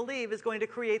which we believe is going to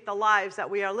create the lives that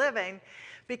we are living.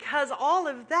 Because all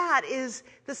of that is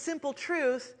the simple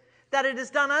truth that it is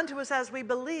done unto us as we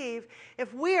believe.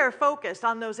 If we are focused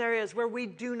on those areas where we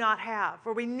do not have,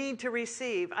 where we need to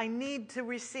receive, I need to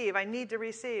receive,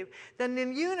 then the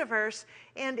universe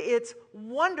and its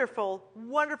wonderful,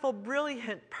 wonderful,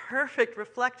 brilliant, perfect,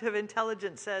 reflective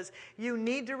intelligence says, you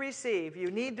need to receive, you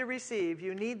need to receive,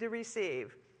 you need to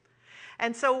receive.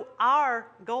 And so our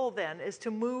goal then is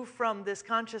to move from this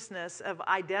consciousness of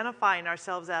identifying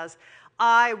ourselves as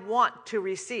I want to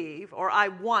receive, or I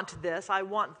want this,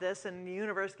 and the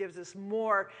universe gives us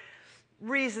more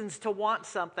reasons to want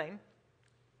something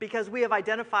because we have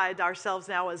identified ourselves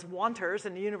now as wanters,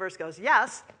 and the universe goes,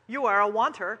 yes, you are a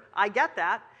wanter, I get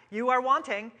that, you are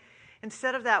wanting.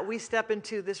 Instead of that, we step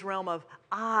into this realm of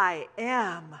I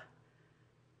am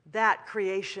that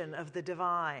creation of the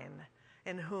divine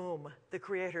in whom the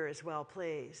Creator is well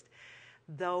pleased,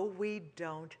 though we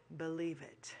don't believe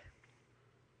it.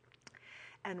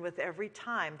 And with every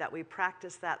time that we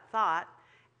practice that thought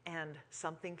and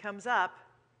something comes up,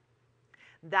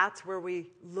 that's where we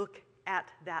look at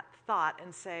that thought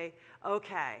and say,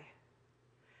 okay,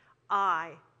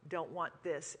 I don't want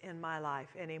this in my life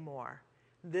anymore.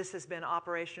 This has been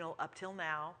operational up till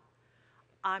now.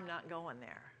 I'm not going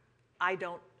there.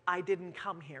 I didn't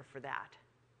come here for that.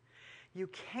 You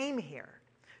came here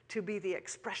to be the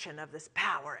expression of this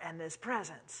power and this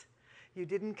presence. You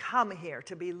didn't come here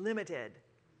to be limited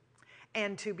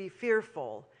and to be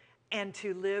fearful and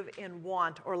to live in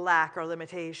want or lack or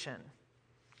limitation.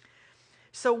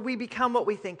 So we become what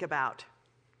we think about.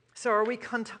 So are we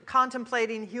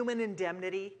contemplating human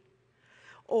indemnity?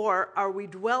 Or are we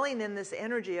dwelling in this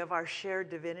energy of our shared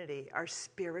divinity, our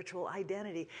spiritual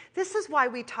identity? This is why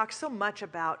we talk so much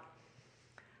about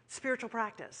spiritual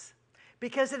practice,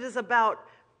 because it is about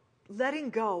letting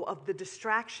go of the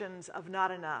distractions of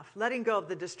not enough, letting go of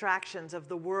the distractions of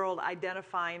the world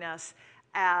identifying us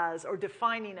as or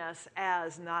defining us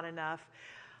as not enough,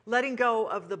 letting go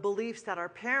of the beliefs that our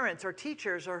parents or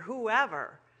teachers or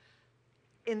whoever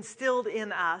instilled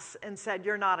in us and said,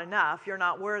 you're not enough, you're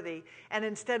not worthy. And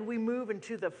instead we move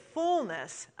into the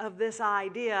fullness of this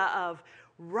idea of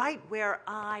right where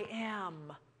I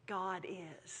am, God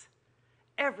is.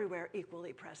 Everywhere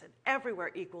equally present,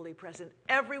 everywhere equally present,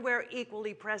 everywhere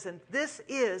equally present. This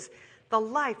is the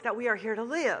life that we are here to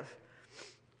live.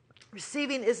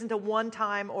 Receiving isn't a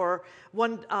one-time or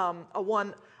a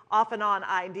one off and on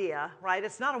idea, right?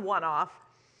 It's not a one-off.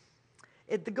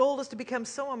 The goal is to become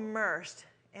so immersed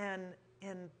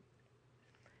in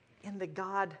the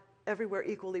God everywhere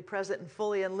equally present and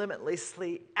fully and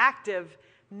limitlessly active,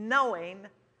 knowing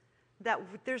that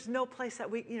there's no place that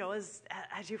we,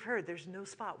 as you've heard, there's no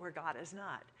spot where God is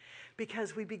not.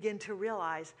 Because we begin to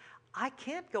realize, I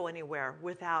can't go anywhere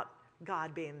without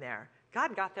God being there.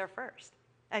 God got there first.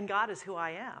 And God is who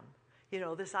I am.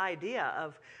 This idea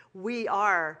of we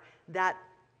are that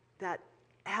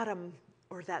atom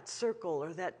or that circle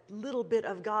or that little bit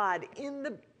of God in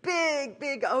the big,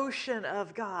 big ocean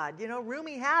of God.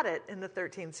 Rumi had it in the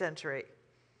 13th century.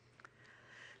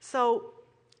 So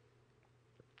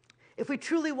if we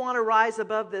truly want to rise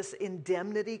above this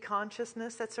indemnity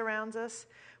consciousness that surrounds us,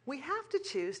 we have to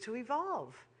choose to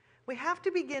evolve. We have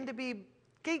to begin to be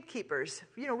gatekeepers,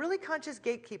 really conscious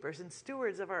gatekeepers and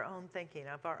stewards of our own thinking,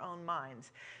 of our own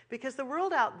minds. Because the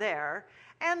world out there,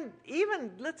 and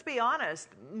even, let's be honest,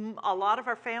 a lot of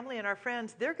our family and our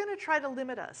friends, they're going to try to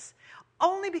limit us,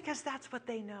 only because that's what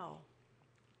they know.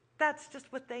 That's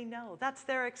just what they know. That's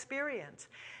their experience.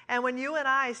 And when you and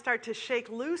I start to shake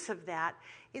loose of that,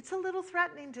 it's a little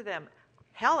threatening to them.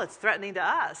 Hell, it's threatening to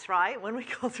us, right? When we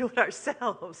go through it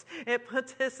ourselves, it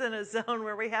puts us in a zone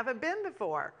where we haven't been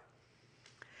before.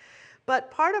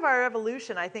 But part of our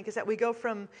evolution, I think, is that we go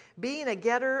from being a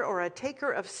getter or a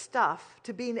taker of stuff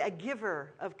to being a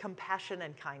giver of compassion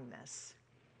and kindness.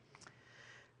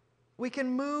 We can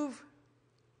move,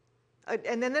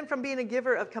 and then from being a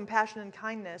giver of compassion and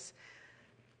kindness,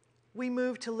 we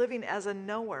move to living as a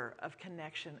knower of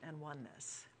connection and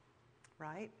oneness,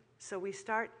 right? So we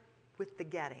start with the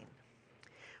getting.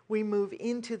 We move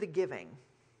into the giving.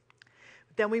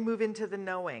 Then we move into the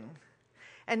knowing.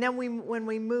 And then when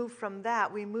we move from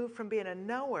that, we move from being a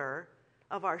knower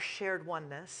of our shared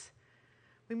oneness,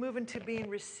 we move into being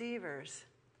receivers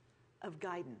of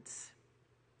guidance,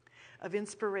 of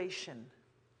inspiration,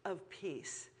 of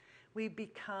peace. We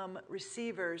become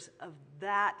receivers of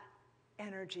that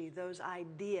energy, those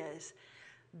ideas,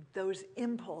 those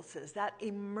impulses, that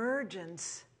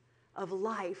emergence of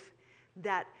life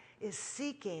that is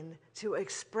seeking to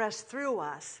express through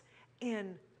us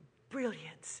in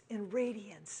brilliance, in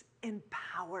radiance, in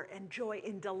power, and joy,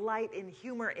 in delight, in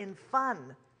humor, in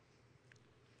fun.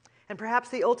 And perhaps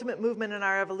the ultimate movement in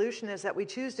our evolution is that we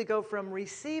choose to go from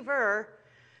receiver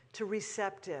to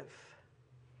receptive.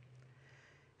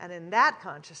 And in that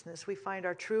consciousness, we find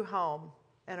our true home,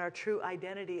 and our true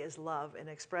identity is love in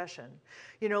expression.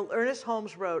 Ernest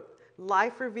Holmes wrote,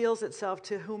 "Life reveals itself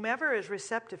to whomever is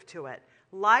receptive to it.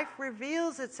 Life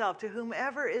reveals itself to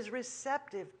whomever is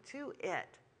receptive to it."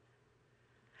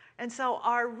 And so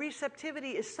our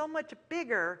receptivity is so much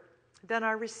bigger than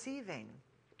our receiving.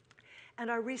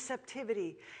 And our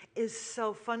receptivity is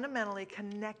so fundamentally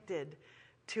connected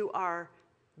to our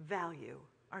value,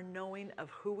 our knowing of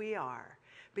who we are.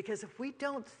 Because if we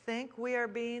don't think we are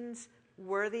beings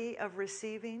worthy of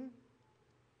receiving,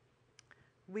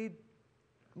 we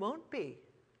won't be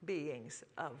beings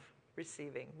of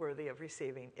receiving, worthy of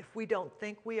receiving. If we don't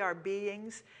think we are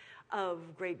beings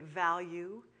of great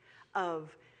value,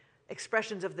 of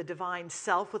expressions of the divine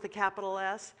self with a capital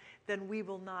S, then we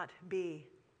will not be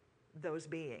those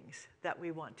beings that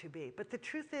we want to be. But the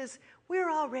truth is, we're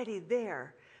already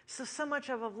there. So much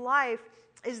of life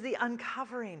is the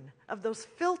uncovering of those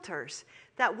filters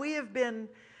that we have been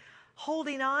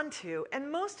holding on to. And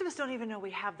most of us don't even know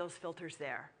we have those filters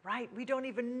there, right? We don't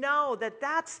even know that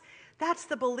that's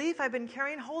the belief I've been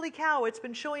carrying. Holy cow, it's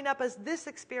been showing up as this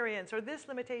experience or this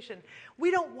limitation. We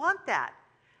don't want that.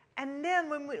 And then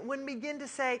when we begin to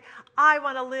say, I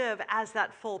want to live as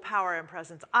that full power and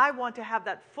presence. I want to have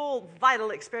that full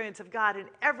vital experience of God in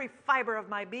every fiber of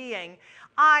my being.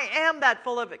 I am that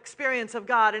full of experience of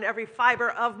God in every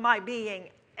fiber of my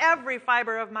being. Every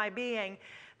fiber of my being.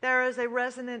 There is a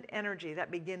resonant energy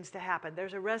that begins to happen.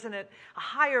 There's a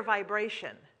higher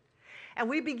vibration. And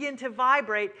we begin to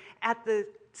vibrate at the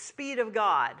speed of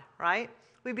God, right?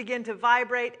 We begin to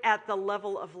vibrate at the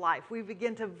level of life. We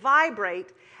begin to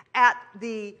vibrate at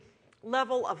the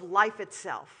level of life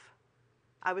itself.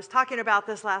 I was talking about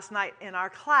this last night in our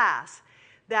class,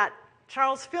 that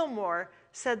Charles Fillmore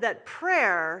said that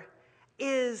prayer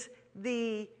is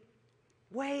the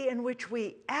way in which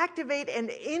we activate and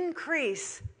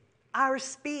increase our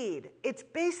speed. It's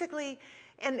basically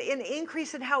an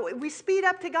increase in how we speed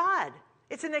up to God.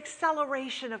 It's an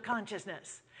acceleration of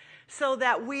consciousness, so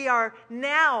that we are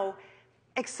now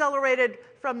accelerated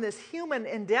from this human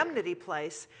indemnity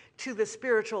place to the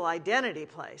spiritual identity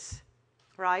place,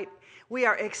 right? We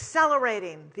are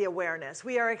accelerating the awareness.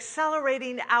 We are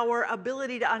accelerating our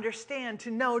ability to understand,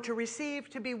 to know, to receive,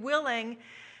 to be willing,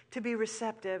 to be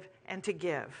receptive, and to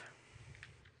give.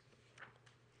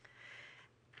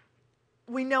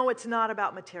 We know it's not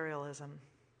about materialism.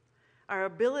 Our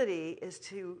ability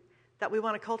that we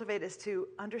want to cultivate is to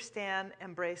understand,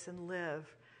 embrace, and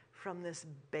live from this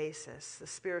basis, the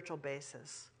spiritual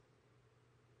basis.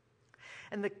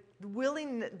 And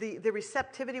the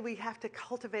receptivity we have to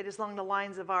cultivate is along the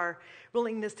lines of our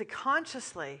willingness to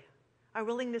consciously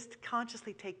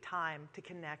take time to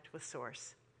connect with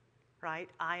Source, right?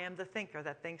 I am the thinker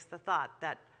that thinks the thought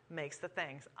that makes the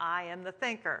things. I am the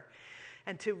thinker.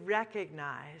 And to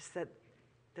recognize that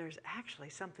there's actually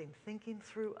something thinking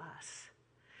through us.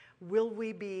 Will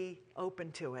we be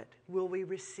open to it? Will we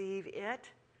receive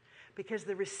it? Because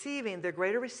the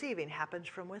greater receiving happens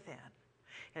from within.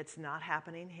 It's not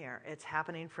happening here. It's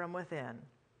happening from within.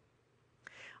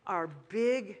 Our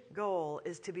big goal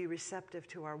is to be receptive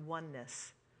to our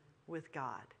oneness with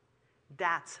God.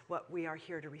 That's what we are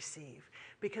here to receive.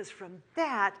 Because from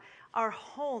that, our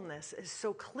wholeness is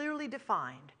so clearly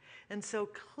defined and so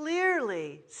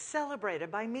clearly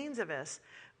celebrated by means of us,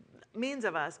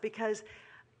 because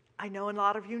I know and a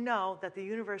lot of you know that the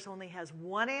universe only has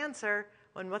one answer.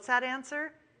 And what's that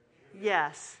answer?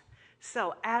 Yes.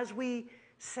 So as we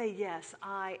say, yes,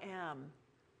 I am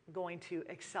going to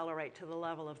accelerate to the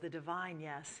level of the divine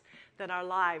yes, then our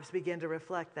lives begin to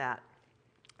reflect that.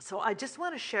 So I just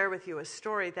want to share with you a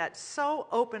story that so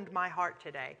opened my heart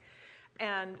today.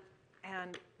 And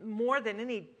more than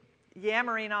any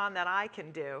yammering on that I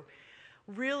can do,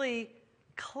 really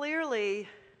clearly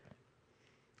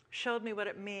showed me what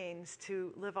it means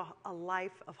to live a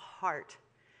life of heart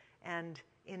and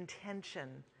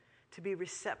intention, to be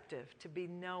receptive, to be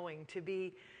knowing,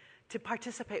 to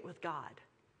participate with God.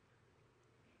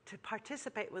 To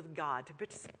participate with God, to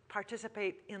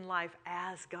participate in life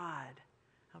as God.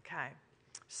 Okay,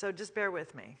 so just bear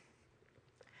with me.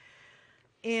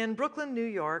 In Brooklyn, New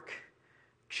York,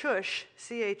 CHUSH,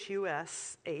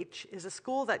 C-H-U-S-H, is a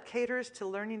school that caters to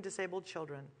learning disabled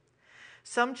children.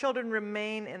 Some children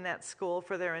remain in that school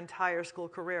for their entire school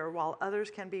career, while others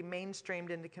can be mainstreamed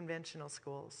into conventional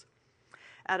schools.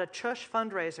 At a CHUSH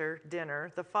fundraiser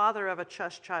dinner, the father of a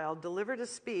CHUSH child delivered a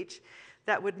speech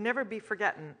that would never be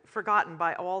forgotten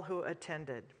by all who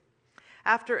attended.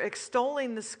 After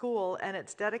extolling the school and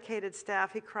its dedicated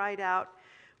staff, he cried out,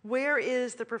 "Where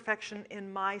is the perfection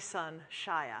in my son,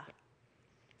 Shia?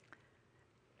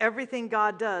 Everything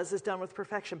God does is done with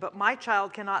perfection, but my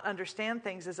child cannot understand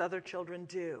things as other children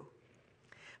do.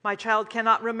 My child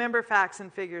cannot remember facts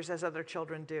and figures as other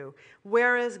children do.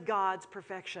 Where is God's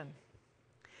perfection?"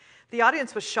 The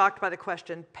audience was shocked by the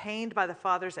question, pained by the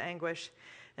father's anguish,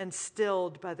 and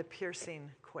stilled by the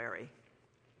piercing query.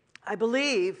 "I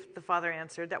believe," the father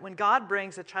answered, "that when God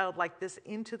brings a child like this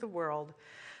into the world,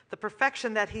 the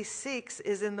perfection that he seeks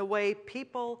is in the way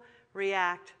people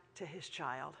react to his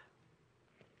child."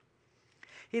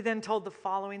 He then told the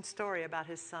following story about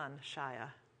his son,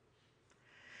 Shia.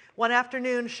 One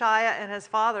afternoon, Shia and his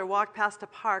father walked past a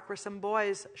park where some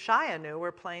boys Shia knew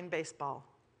were playing baseball.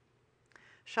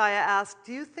 Shia asked,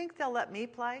 "Do you think they'll let me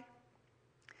play?"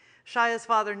 Shia's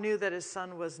father knew that his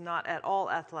son was not at all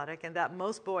athletic and that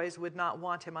most boys would not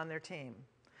want him on their team.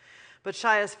 But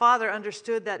Shia's father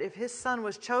understood that if his son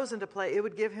was chosen to play, it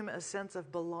would give him a sense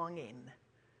of belonging.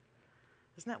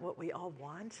 Isn't that what we all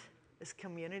want, is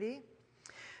community?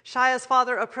 Shia's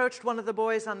father approached one of the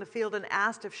boys on the field and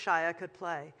asked if Shia could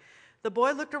play. The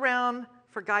boy looked around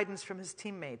for guidance from his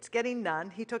teammates. Getting none,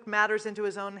 he took matters into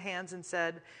his own hands and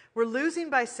said, "We're losing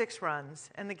by 6 runs,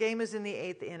 and the game is in the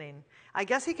 8th inning. I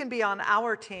guess he can be on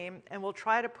our team, and we'll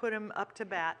try to put him up to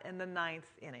bat in the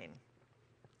 9th inning."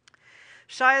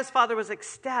 Shia's father was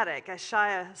ecstatic as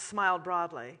Shia smiled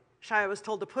broadly. Shia was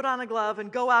told to put on a glove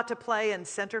and go out to play in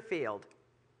center field.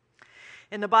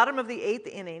 In the bottom of the 8th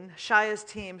inning, Shia's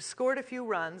team scored a few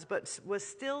runs, but was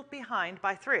still behind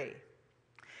by 3.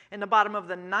 In the bottom of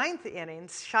the 9th inning,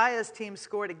 Shia's team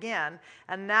scored again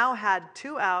and now had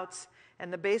 2 outs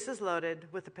and the bases loaded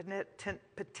with a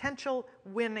potential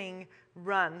winning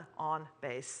run on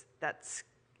base.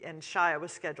 And Shia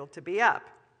was scheduled to be up.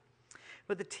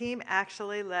 Would the team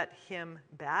actually let him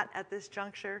bat at this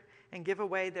juncture and give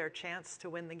away their chance to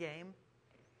win the game?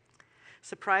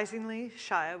 Surprisingly,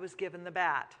 Shia was given the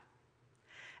bat.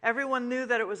 Everyone knew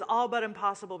that it was all but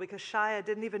impossible because Shia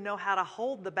didn't even know how to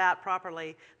hold the bat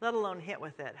properly, let alone hit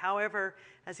with it. However,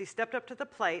 as he stepped up to the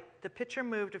plate, the pitcher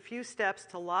moved a few steps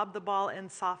to lob the ball in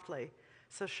softly,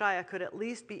 so Shia could at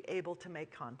least be able to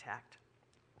make contact.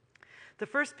 The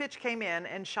first pitch came in,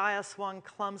 and Shia swung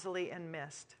clumsily and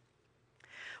missed.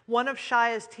 One of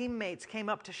Shia's teammates came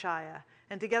up to Shia,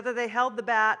 and together they held the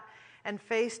bat and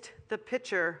faced the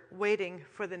pitcher, waiting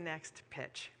for the next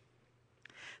pitch.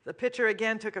 The pitcher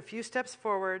again took a few steps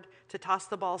forward to toss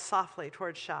the ball softly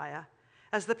towards Shia.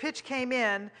 As the pitch came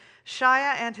in,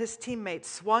 Shia and his teammate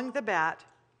swung the bat,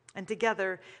 and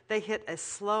together they hit a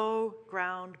slow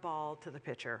ground ball to the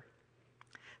pitcher.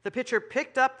 The pitcher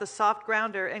picked up the soft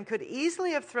grounder and could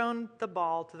easily have thrown the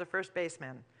ball to the first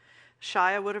baseman.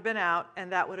 Shia would have been out,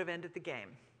 and that would have ended the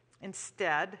game.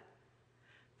 Instead,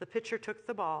 the pitcher took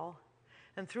the ball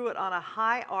and threw it on a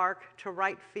high arc to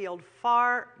right field,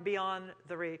 far beyond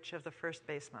the reach of the first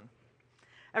baseman.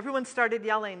 Everyone started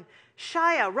yelling,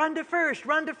 "Shia, run to first,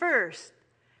 run to first."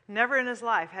 Never in his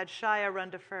life had Shia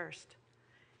run to first.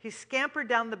 He scampered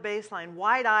down the baseline,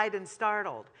 wide-eyed and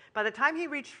startled. By the time he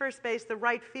reached first base, the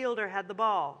right fielder had the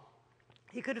ball.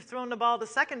 He could have thrown the ball to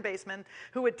second baseman,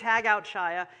 who would tag out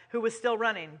Shia, who was still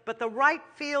running. But the right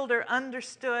fielder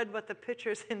understood what the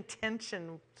pitcher's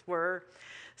intentions were,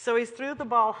 so he threw the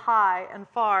ball high and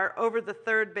far over the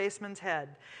third baseman's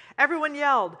head. Everyone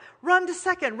yelled, "Run to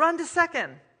second, run to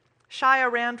second."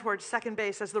 Shia ran towards second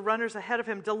base as the runners ahead of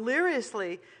him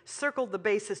deliriously circled the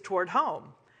bases toward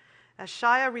home. As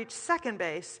Shia reached second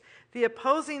base, the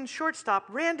opposing shortstop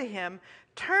ran to him,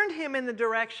 turned him in the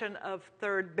direction of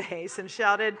third base, and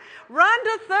shouted, "Run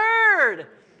to third!"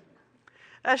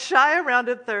 As Shia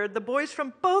rounded third, the boys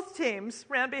from both teams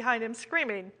ran behind him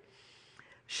screaming,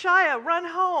 "Shia, run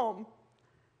home!"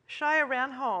 Shia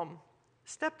ran home,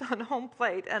 stepped on home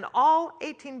plate, and all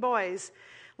 18 boys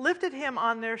lifted him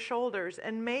on their shoulders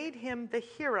and made him the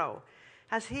hero,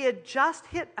 as he had just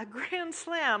hit a grand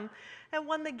slam and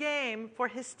won the game for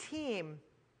his team.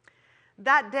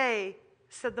 That day,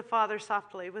 said the father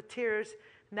softly, with tears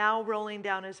now rolling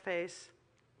down his face,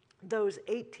 those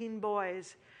 18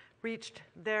 boys reached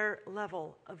their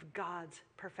level of God's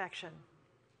perfection.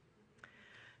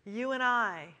 You and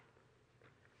I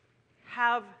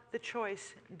have the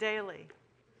choice daily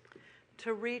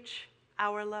to reach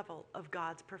our level of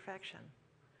God's perfection,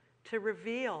 to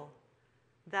reveal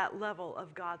that level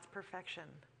of God's perfection,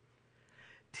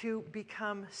 to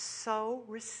become so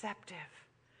receptive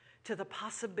to the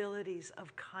possibilities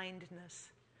of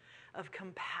kindness, of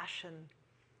compassion,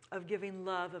 of giving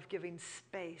love, of giving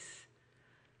space,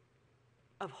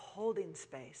 of holding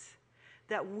space,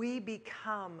 that we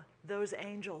become those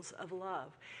angels of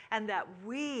love, and that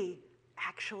we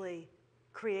actually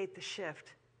create the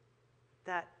shift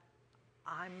that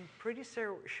I'm pretty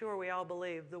sure we all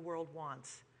believe the world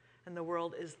wants and the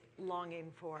world is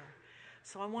longing for.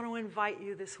 So I want to invite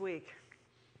you this week,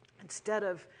 instead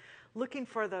of looking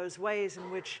for those ways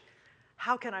in which,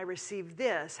 how can I receive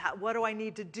this? What do I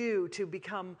need to do to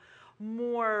become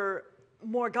more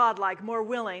godlike, more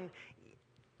willing?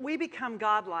 We become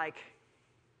godlike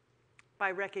by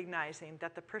recognizing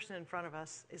that the person in front of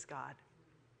us is God.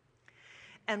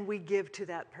 And we give to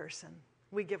that person.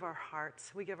 We give our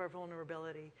hearts. We give our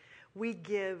vulnerability. We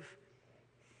give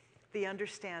the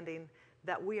understanding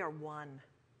that we are one.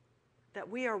 That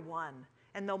we are one.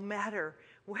 And no matter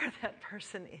where that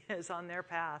person is on their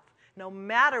path, no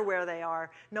matter where they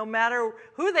are, no matter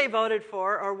who they voted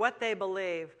for or what they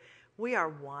believe, we are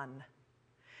one.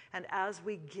 And as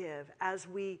we give, as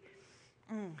we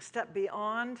step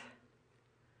beyond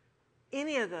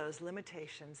any of those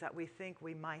limitations that we think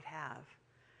we might have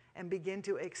and begin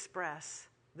to express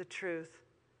the truth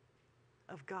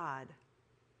of God,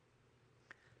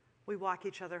 we walk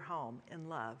each other home in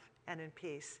love and in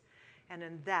peace. And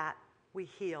in that, we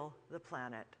heal the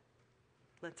planet.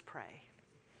 Let's pray.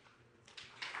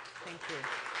 Thank you.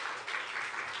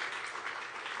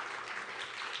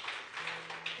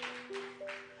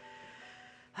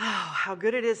 Oh, how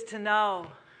good it is to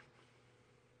know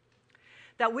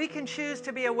that we can choose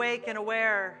to be awake and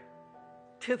aware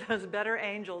to those better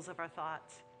angels of our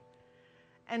thoughts,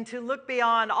 and to look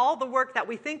beyond all the work that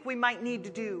we think we might need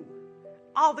to do,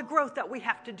 all the growth that we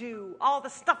have to do, all the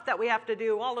stuff that we have to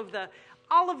do, all of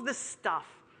the stuff,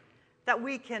 that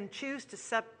we can choose to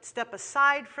step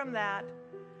aside from that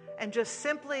and just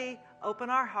simply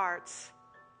open our hearts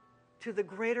to the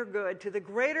greater good, to the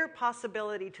greater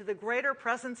possibility, to the greater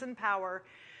presence and power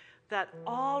that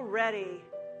already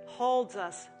holds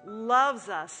us, loves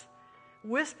us,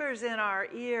 whispers in our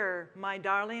ear, "My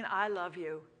darling, I love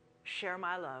you. Share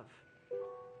my love."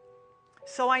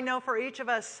 So I know for each of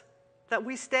us that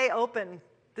we stay open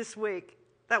this week,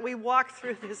 that we walk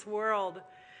through this world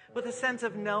with a sense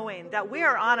of knowing that we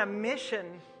are on a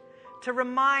mission to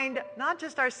remind not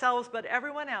just ourselves but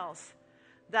everyone else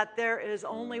that there is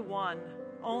only one,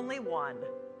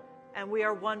 and we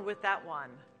are one with that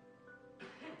one.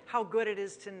 How good it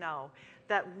is to know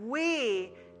that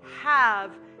we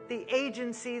have the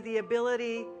agency, the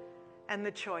ability, and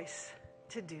the choice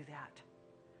to do that.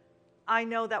 I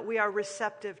know that we are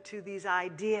receptive to these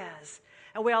ideas,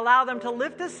 and we allow them to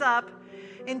lift us up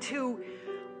into,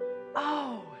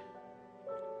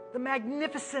 the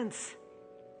magnificence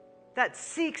that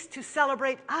seeks to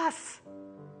celebrate us,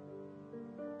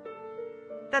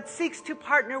 that seeks to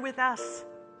partner with us.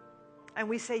 And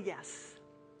we say yes.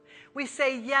 We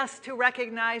say yes to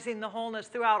recognizing the wholeness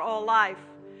throughout all life.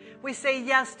 We say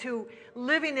yes to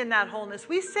living in that wholeness.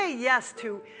 We say yes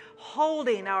to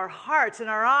holding our hearts and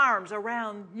our arms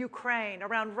around Ukraine,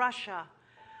 around Russia,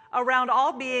 around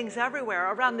all beings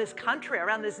everywhere, around this country,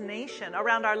 around this nation,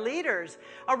 around our leaders,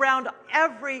 around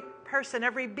every person,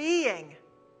 every being.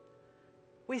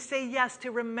 We say yes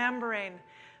to remembering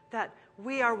that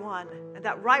we are one, and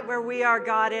that right where we are,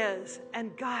 God is.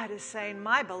 And God is saying,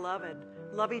 my beloved,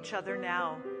 love each other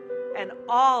now. And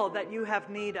all that you have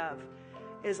need of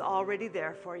is already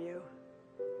there for you.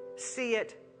 See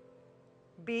it,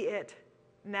 be it.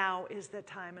 Now is the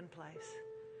time and place.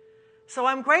 So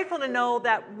I'm grateful to know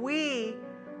that we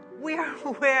are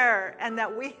aware and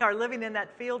that we are living in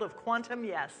that field of quantum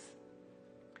yes.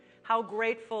 How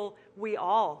grateful we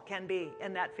all can be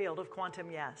in that field of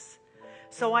quantum yes.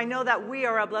 So I know that we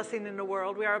are a blessing in the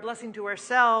world. We are a blessing to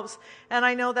ourselves. And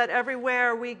I know that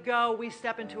everywhere we go, we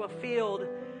step into a field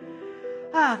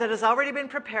that has already been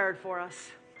prepared for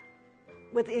us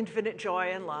with infinite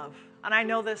joy and love. And I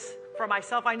know this for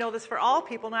myself. I know this for all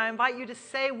people. And I invite you to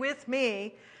say with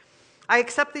me, I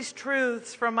accept these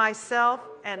truths from myself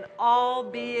and all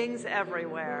beings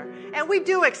everywhere. And we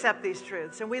do accept these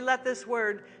truths. And we let this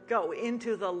word go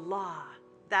into the law,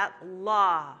 that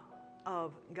law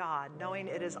of God, knowing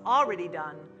it is already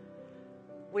done.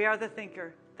 We are the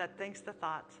thinker that thinks the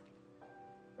thoughts,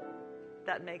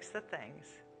 that makes the things.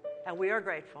 And we are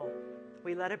grateful.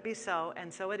 We let it be so,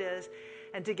 and so it is.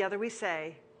 And together we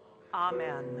say,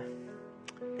 Amen.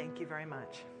 Thank you very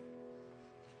much.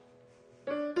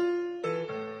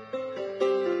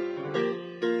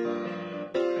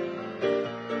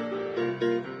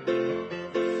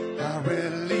 I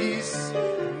release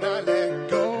and I let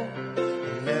go.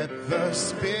 Let the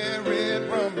Spirit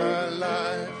run my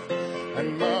life.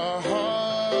 And my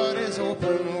heart is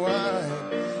open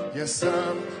wide. Yes,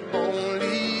 I'm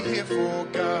only here for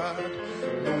God.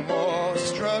 No more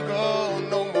struggle,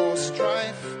 no more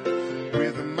strife.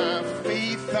 With my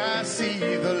faith I see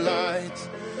the light.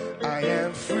 I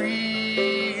am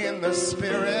free in the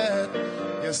Spirit.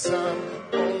 Yes, I'm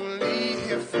only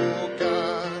here for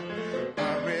God.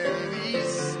 I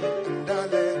release and I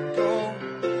let go.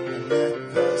 And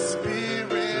let the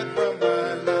Spirit run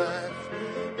my life.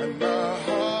 And my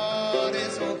heart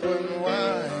is open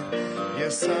wide.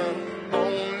 Yes, I'm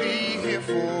only here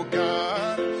for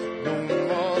God. No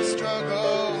more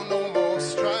struggle, no more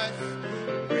strife.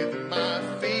 With my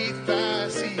faith I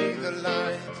see the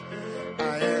light.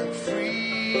 I am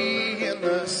free in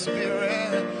the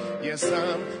Spirit. Yes,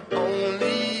 I'm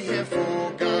only here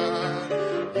for God.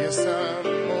 Yes, I'm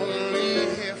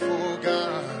only here for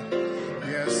God.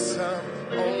 Yes,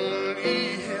 I'm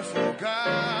only here for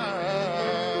God.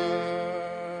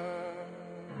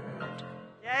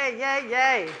 Yay, yay,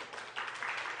 yay.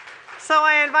 So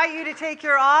I invite you to take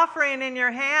your offering in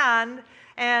your hand,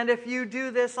 and if you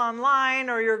do this online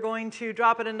or you're going to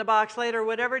drop it in the box later,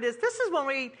 whatever it is, this is when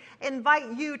we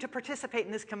invite you to participate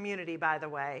in this community, by the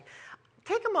way.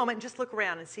 Take a moment and just look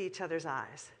around and see each other's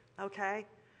eyes, okay?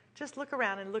 Just look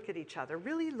around and look at each other.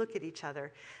 Really look at each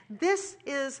other. This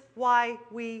is why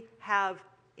we have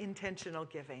intentional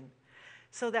giving,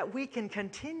 so that we can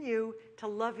continue to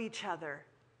love each other,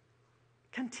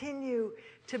 continue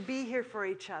to be here for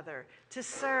each other, to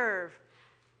serve.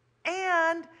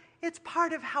 And it's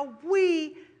part of how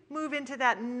we move into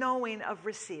that knowing of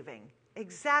receiving.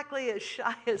 Exactly as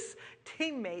Shia's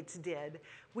teammates did,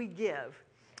 we give.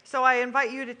 So I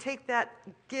invite you to take that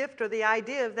gift or the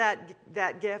idea of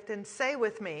that gift and say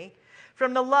with me,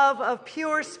 from the love of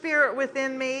pure spirit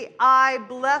within me, I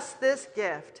bless this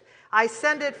gift. I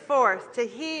send it forth to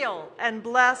heal and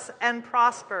bless and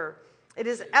prosper. It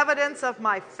is evidence of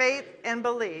my faith and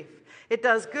belief. It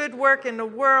does good work in the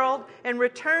world and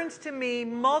returns to me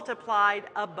multiplied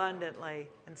abundantly.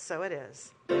 And so it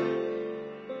is.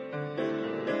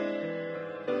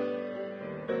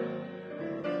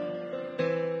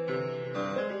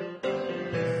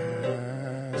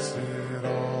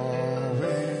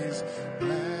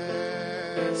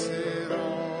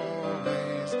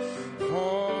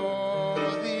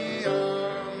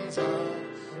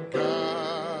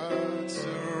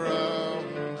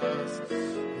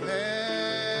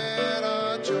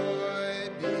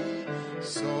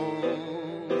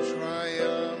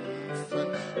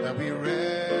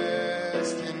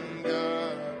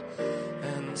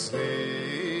 Say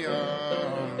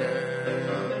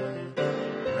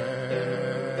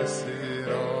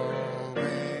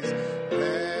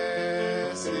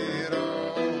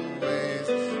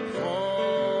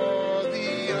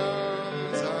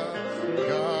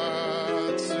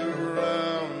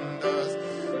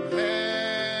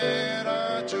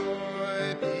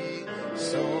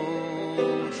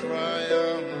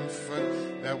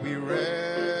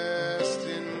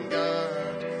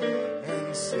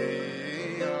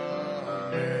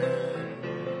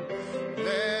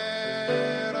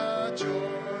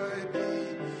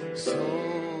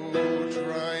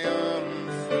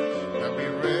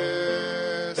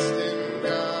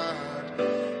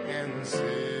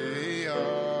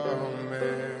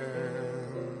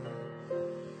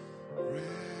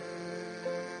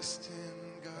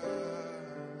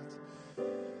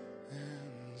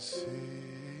say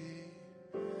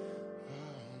amen.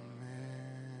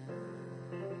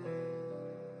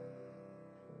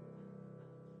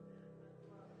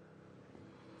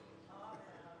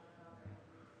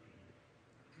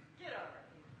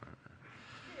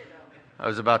 I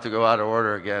was about to go out of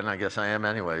order again. I guess I am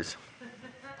anyways.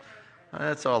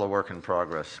 That's all a work in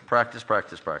progress. Practice,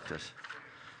 practice, practice.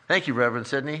 Thank you, Reverend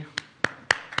Sidney.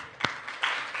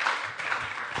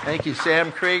 Thank you,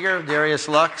 Sam Krieger, Darius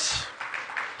Lux.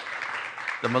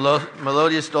 The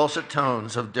melodious dulcet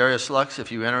tones of Darius Lux.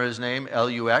 If you enter his name,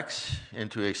 L-U-X,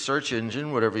 into a search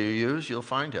engine, whatever you use, you'll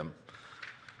find him.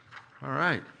 All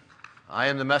right. I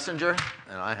am the messenger,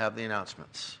 and I have the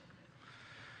announcements.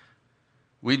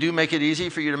 We do make it easy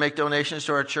for you to make donations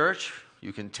to our church.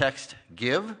 You can text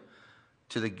GIVE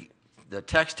to the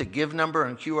text to give number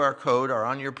and QR code are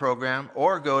on your program,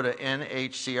 or go to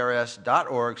nhcrs.org/give.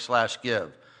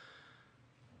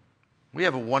 We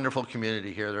have a wonderful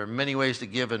community here. There are many ways to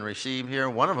give and receive here.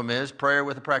 One of them is prayer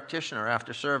with a practitioner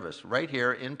after service, right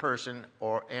here in person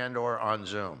or on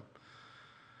Zoom.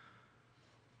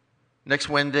 Next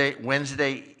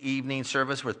Wednesday evening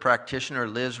service with practitioner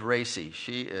Liz Racy.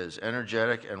 She is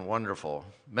energetic and wonderful.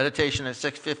 Meditation at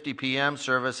 6:50 p.m.,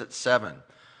 service at 7.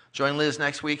 Join Liz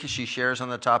next week as she shares on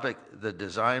the topic, the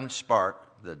divine spark,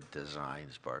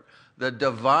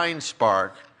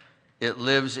 it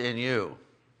lives in you.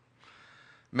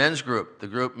 Men's group. The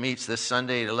group meets this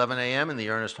Sunday at 11 a.m. in the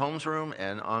Ernest Holmes Room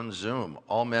and on Zoom.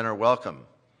 All men are welcome.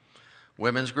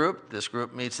 Women's group. This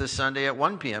group meets this Sunday at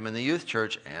 1 p.m. in the Youth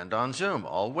Church and on Zoom.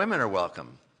 All women are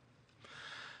welcome.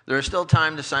 There is still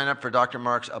time to sign up for Dr.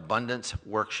 Mark's Abundance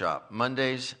Workshop,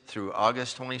 Mondays through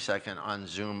August 22nd on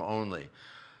Zoom only.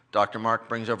 Dr. Mark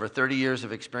brings over 30 years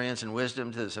of experience and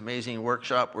wisdom to this amazing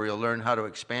workshop where you'll learn how to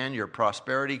expand your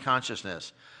prosperity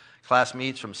consciousness. Class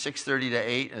meets from 6:30 to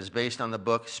 8 and is based on the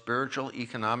book Spiritual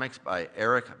Economics by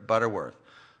Eric Butterworth.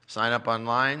 Sign up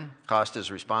online. Cost is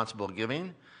responsible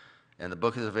giving. And the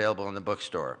book is available in the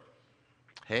bookstore.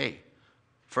 Hey,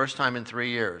 first time in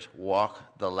 3 years,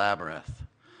 walk the labyrinth.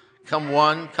 Come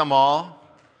one, come all.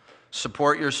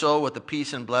 Support your soul with the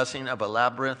peace and blessing of a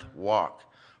labyrinth walk.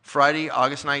 Friday,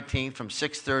 August 19th from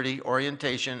 6:30,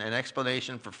 orientation and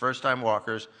explanation for first-time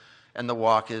walkers, and the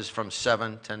walk is from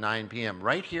 7 to 9 p.m.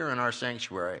 right here in our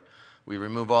sanctuary. We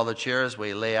remove all the chairs.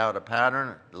 We lay out a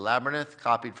pattern, the labyrinth,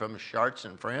 copied from Chartres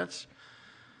in France.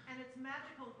 And it's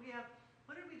magical. We have,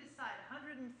 what did we decide,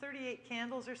 138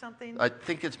 candles or something? I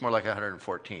think it's more like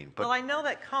 114. But well, I know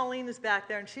that Colleen is back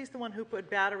there, and she's the one who put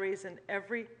batteries in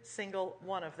every single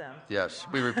one of them. yes,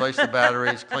 we replaced the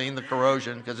batteries, cleaned the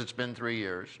corrosion, because it's been 3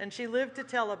 years. And she lived to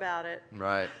tell about it.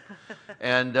 Right.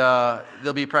 And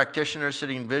there'll be practitioners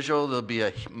sitting visual. There'll be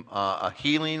a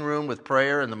healing room with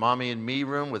prayer, and the Mommy and Me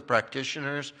room with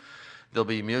practitioners. There'll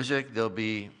be music. There'll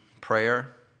be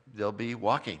prayer. There'll be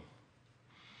walking.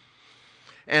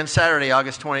 And Saturday,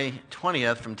 August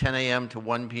 20th from 10 a.m. to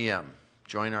 1 p.m.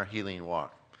 Join our healing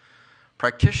walk.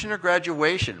 Practitioner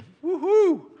graduation.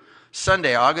 Woohoo!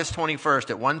 Sunday, August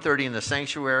 21st at 1:30 in the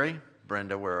sanctuary.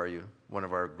 Brenda, where are you? One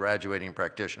of our graduating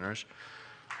practitioners.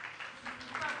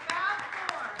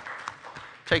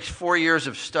 Takes 4 years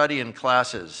of study and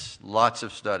classes, lots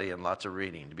of study and lots of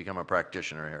reading to become a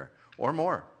practitioner here, or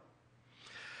more.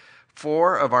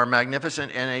 4 of our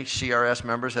magnificent NHCRS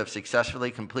members have successfully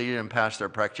completed and passed their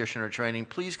practitioner training.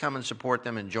 Please come and support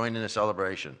them and join in the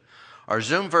celebration. Our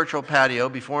Zoom virtual patio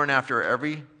before and after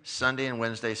every Sunday and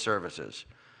Wednesday services.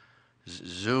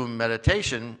 Zoom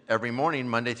meditation every morning,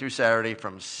 Monday through Saturday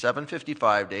from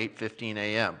 7:55 to 8:15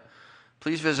 a.m.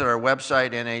 Please visit our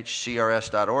website,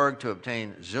 nhcrs.org, to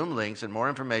obtain Zoom links and more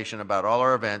information about all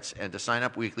our events and to sign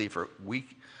up weekly for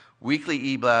weekly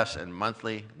e-blasts and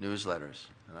monthly newsletters.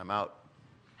 And I'm out.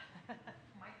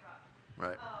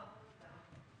 Right.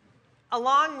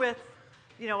 Along with,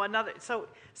 another, so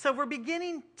we're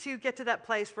beginning to get to that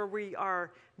place where we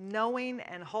are knowing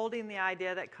and holding the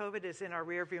idea that COVID is in our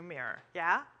rearview mirror.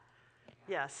 Yeah?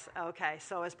 Yes. Okay.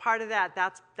 So as part of that,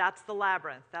 that's the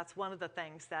labyrinth. That's one of the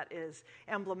things that is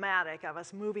emblematic of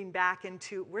us moving back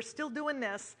into, we're still doing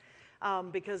this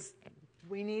because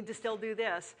we need to still do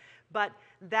this, but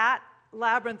that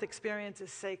labyrinth experience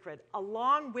is sacred.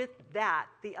 Along with that,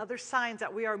 the other signs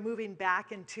that we are moving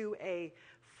back into a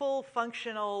full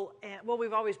functional, well,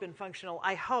 we've always been functional,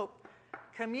 I hope,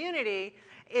 community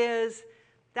is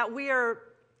that we are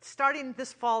starting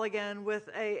this fall again with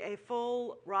a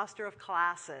full roster of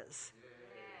classes.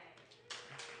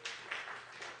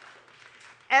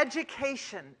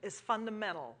 Education is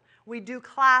fundamental. We do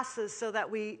classes so that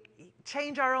we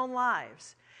change our own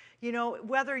lives. You know,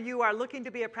 whether you are looking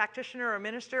to be a practitioner or a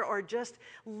minister or just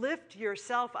lift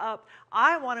yourself up,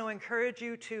 I want to encourage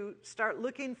you to start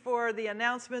looking for the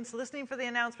announcements, listening for the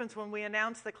announcements when we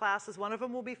announce the classes. One of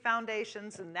them will be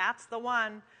foundations, and that's the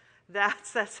one.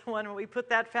 That's the one when we put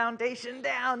that foundation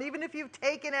down. Even if you've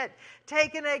taken it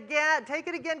again,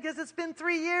 because it's been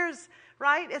 3 years,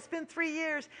 right? It's been 3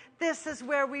 years. This is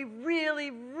where we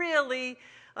really, really,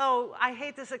 oh, I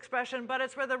hate this expression, but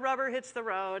it's where the rubber hits the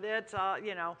road. It's,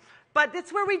 but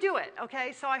it's where we do it,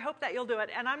 okay? So I hope that you'll do it.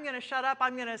 And I'm going to shut up.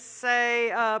 I'm going to say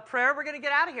a prayer. We're going to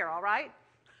get out of here, all right?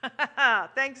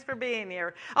 Thanks for being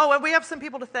here. Oh, and we have some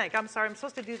people to thank. I'm sorry, I'm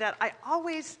supposed to do that. I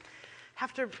always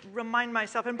have to remind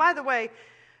myself. And by the way,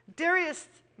 Darius,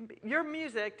 your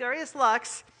music, Darius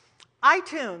Lux,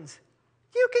 iTunes.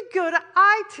 You could go to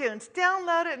iTunes,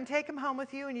 download it, and take him home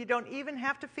with you, and you don't even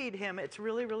have to feed him. It's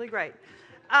really, really great.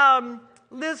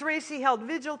 Liz Racy held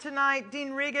vigil tonight.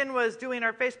 Dean Regan was doing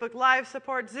our Facebook Live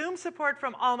support. Zoom support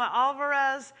from Alma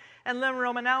Alvarez and Lim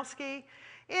Romanowski.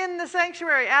 In the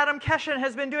sanctuary, Adam Keshen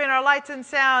has been doing our lights and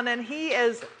sound, and he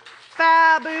is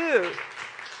fabulous.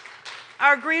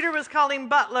 Our greeter was Colleen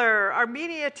Butler. Our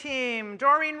media team,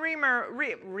 Doreen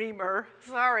Reamer,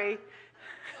 sorry.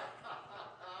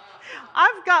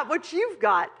 I've got what you've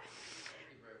got.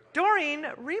 Doreen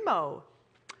Remo,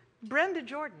 Brenda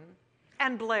Jordan,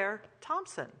 and Blair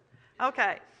Thompson.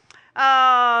 Okay.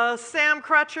 Sam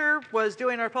Crutcher was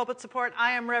doing our pulpit support.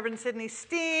 I am Reverend Sidney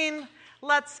Steen.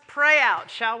 Let's pray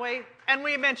out, shall we? And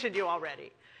we mentioned you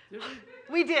already. Did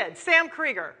We did. Sam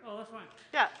Krieger. Oh, that's fine.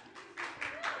 Yeah.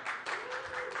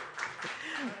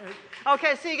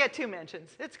 Okay, so you get 2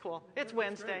 mentions. It's cool. It's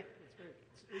Wednesday.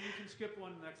 That's great. You can skip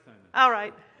one next time then. All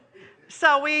right.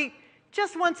 So we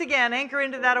just once again anchor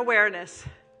into that awareness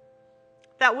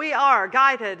that we are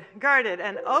guided, guarded,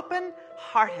 and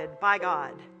open-hearted by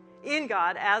God, in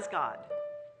God, as God,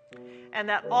 and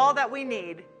that all that we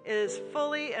need is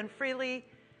fully and freely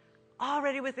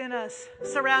already within us,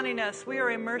 surrounding us. We are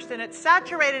immersed in it,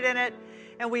 saturated in it,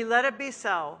 and we let it be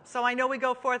so. So I know we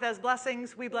go forth as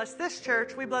blessings. We bless this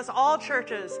church. We bless all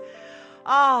churches,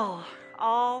 all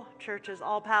churches,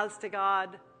 all paths to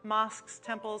God, mosques,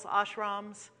 temples,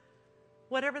 ashrams,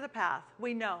 whatever the path,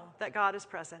 we know that God is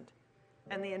present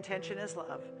and the intention is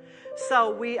love. So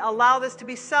we allow this to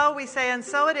be so. We say, and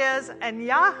so it is, and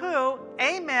Yahoo,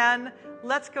 amen.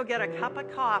 Let's go get a cup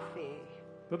of coffee.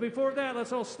 But before that,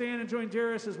 let's all stand and join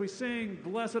Darius as we sing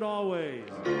Blessed Always.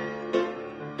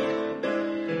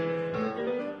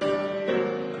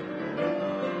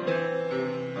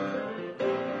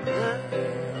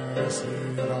 Blessed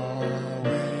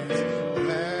always,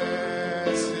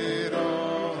 blessed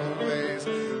always,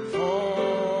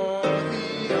 for the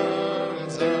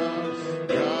arms of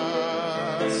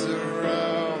God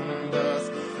surround us.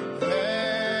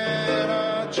 Let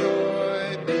our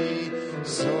joy be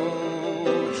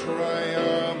so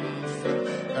triumphant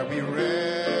that we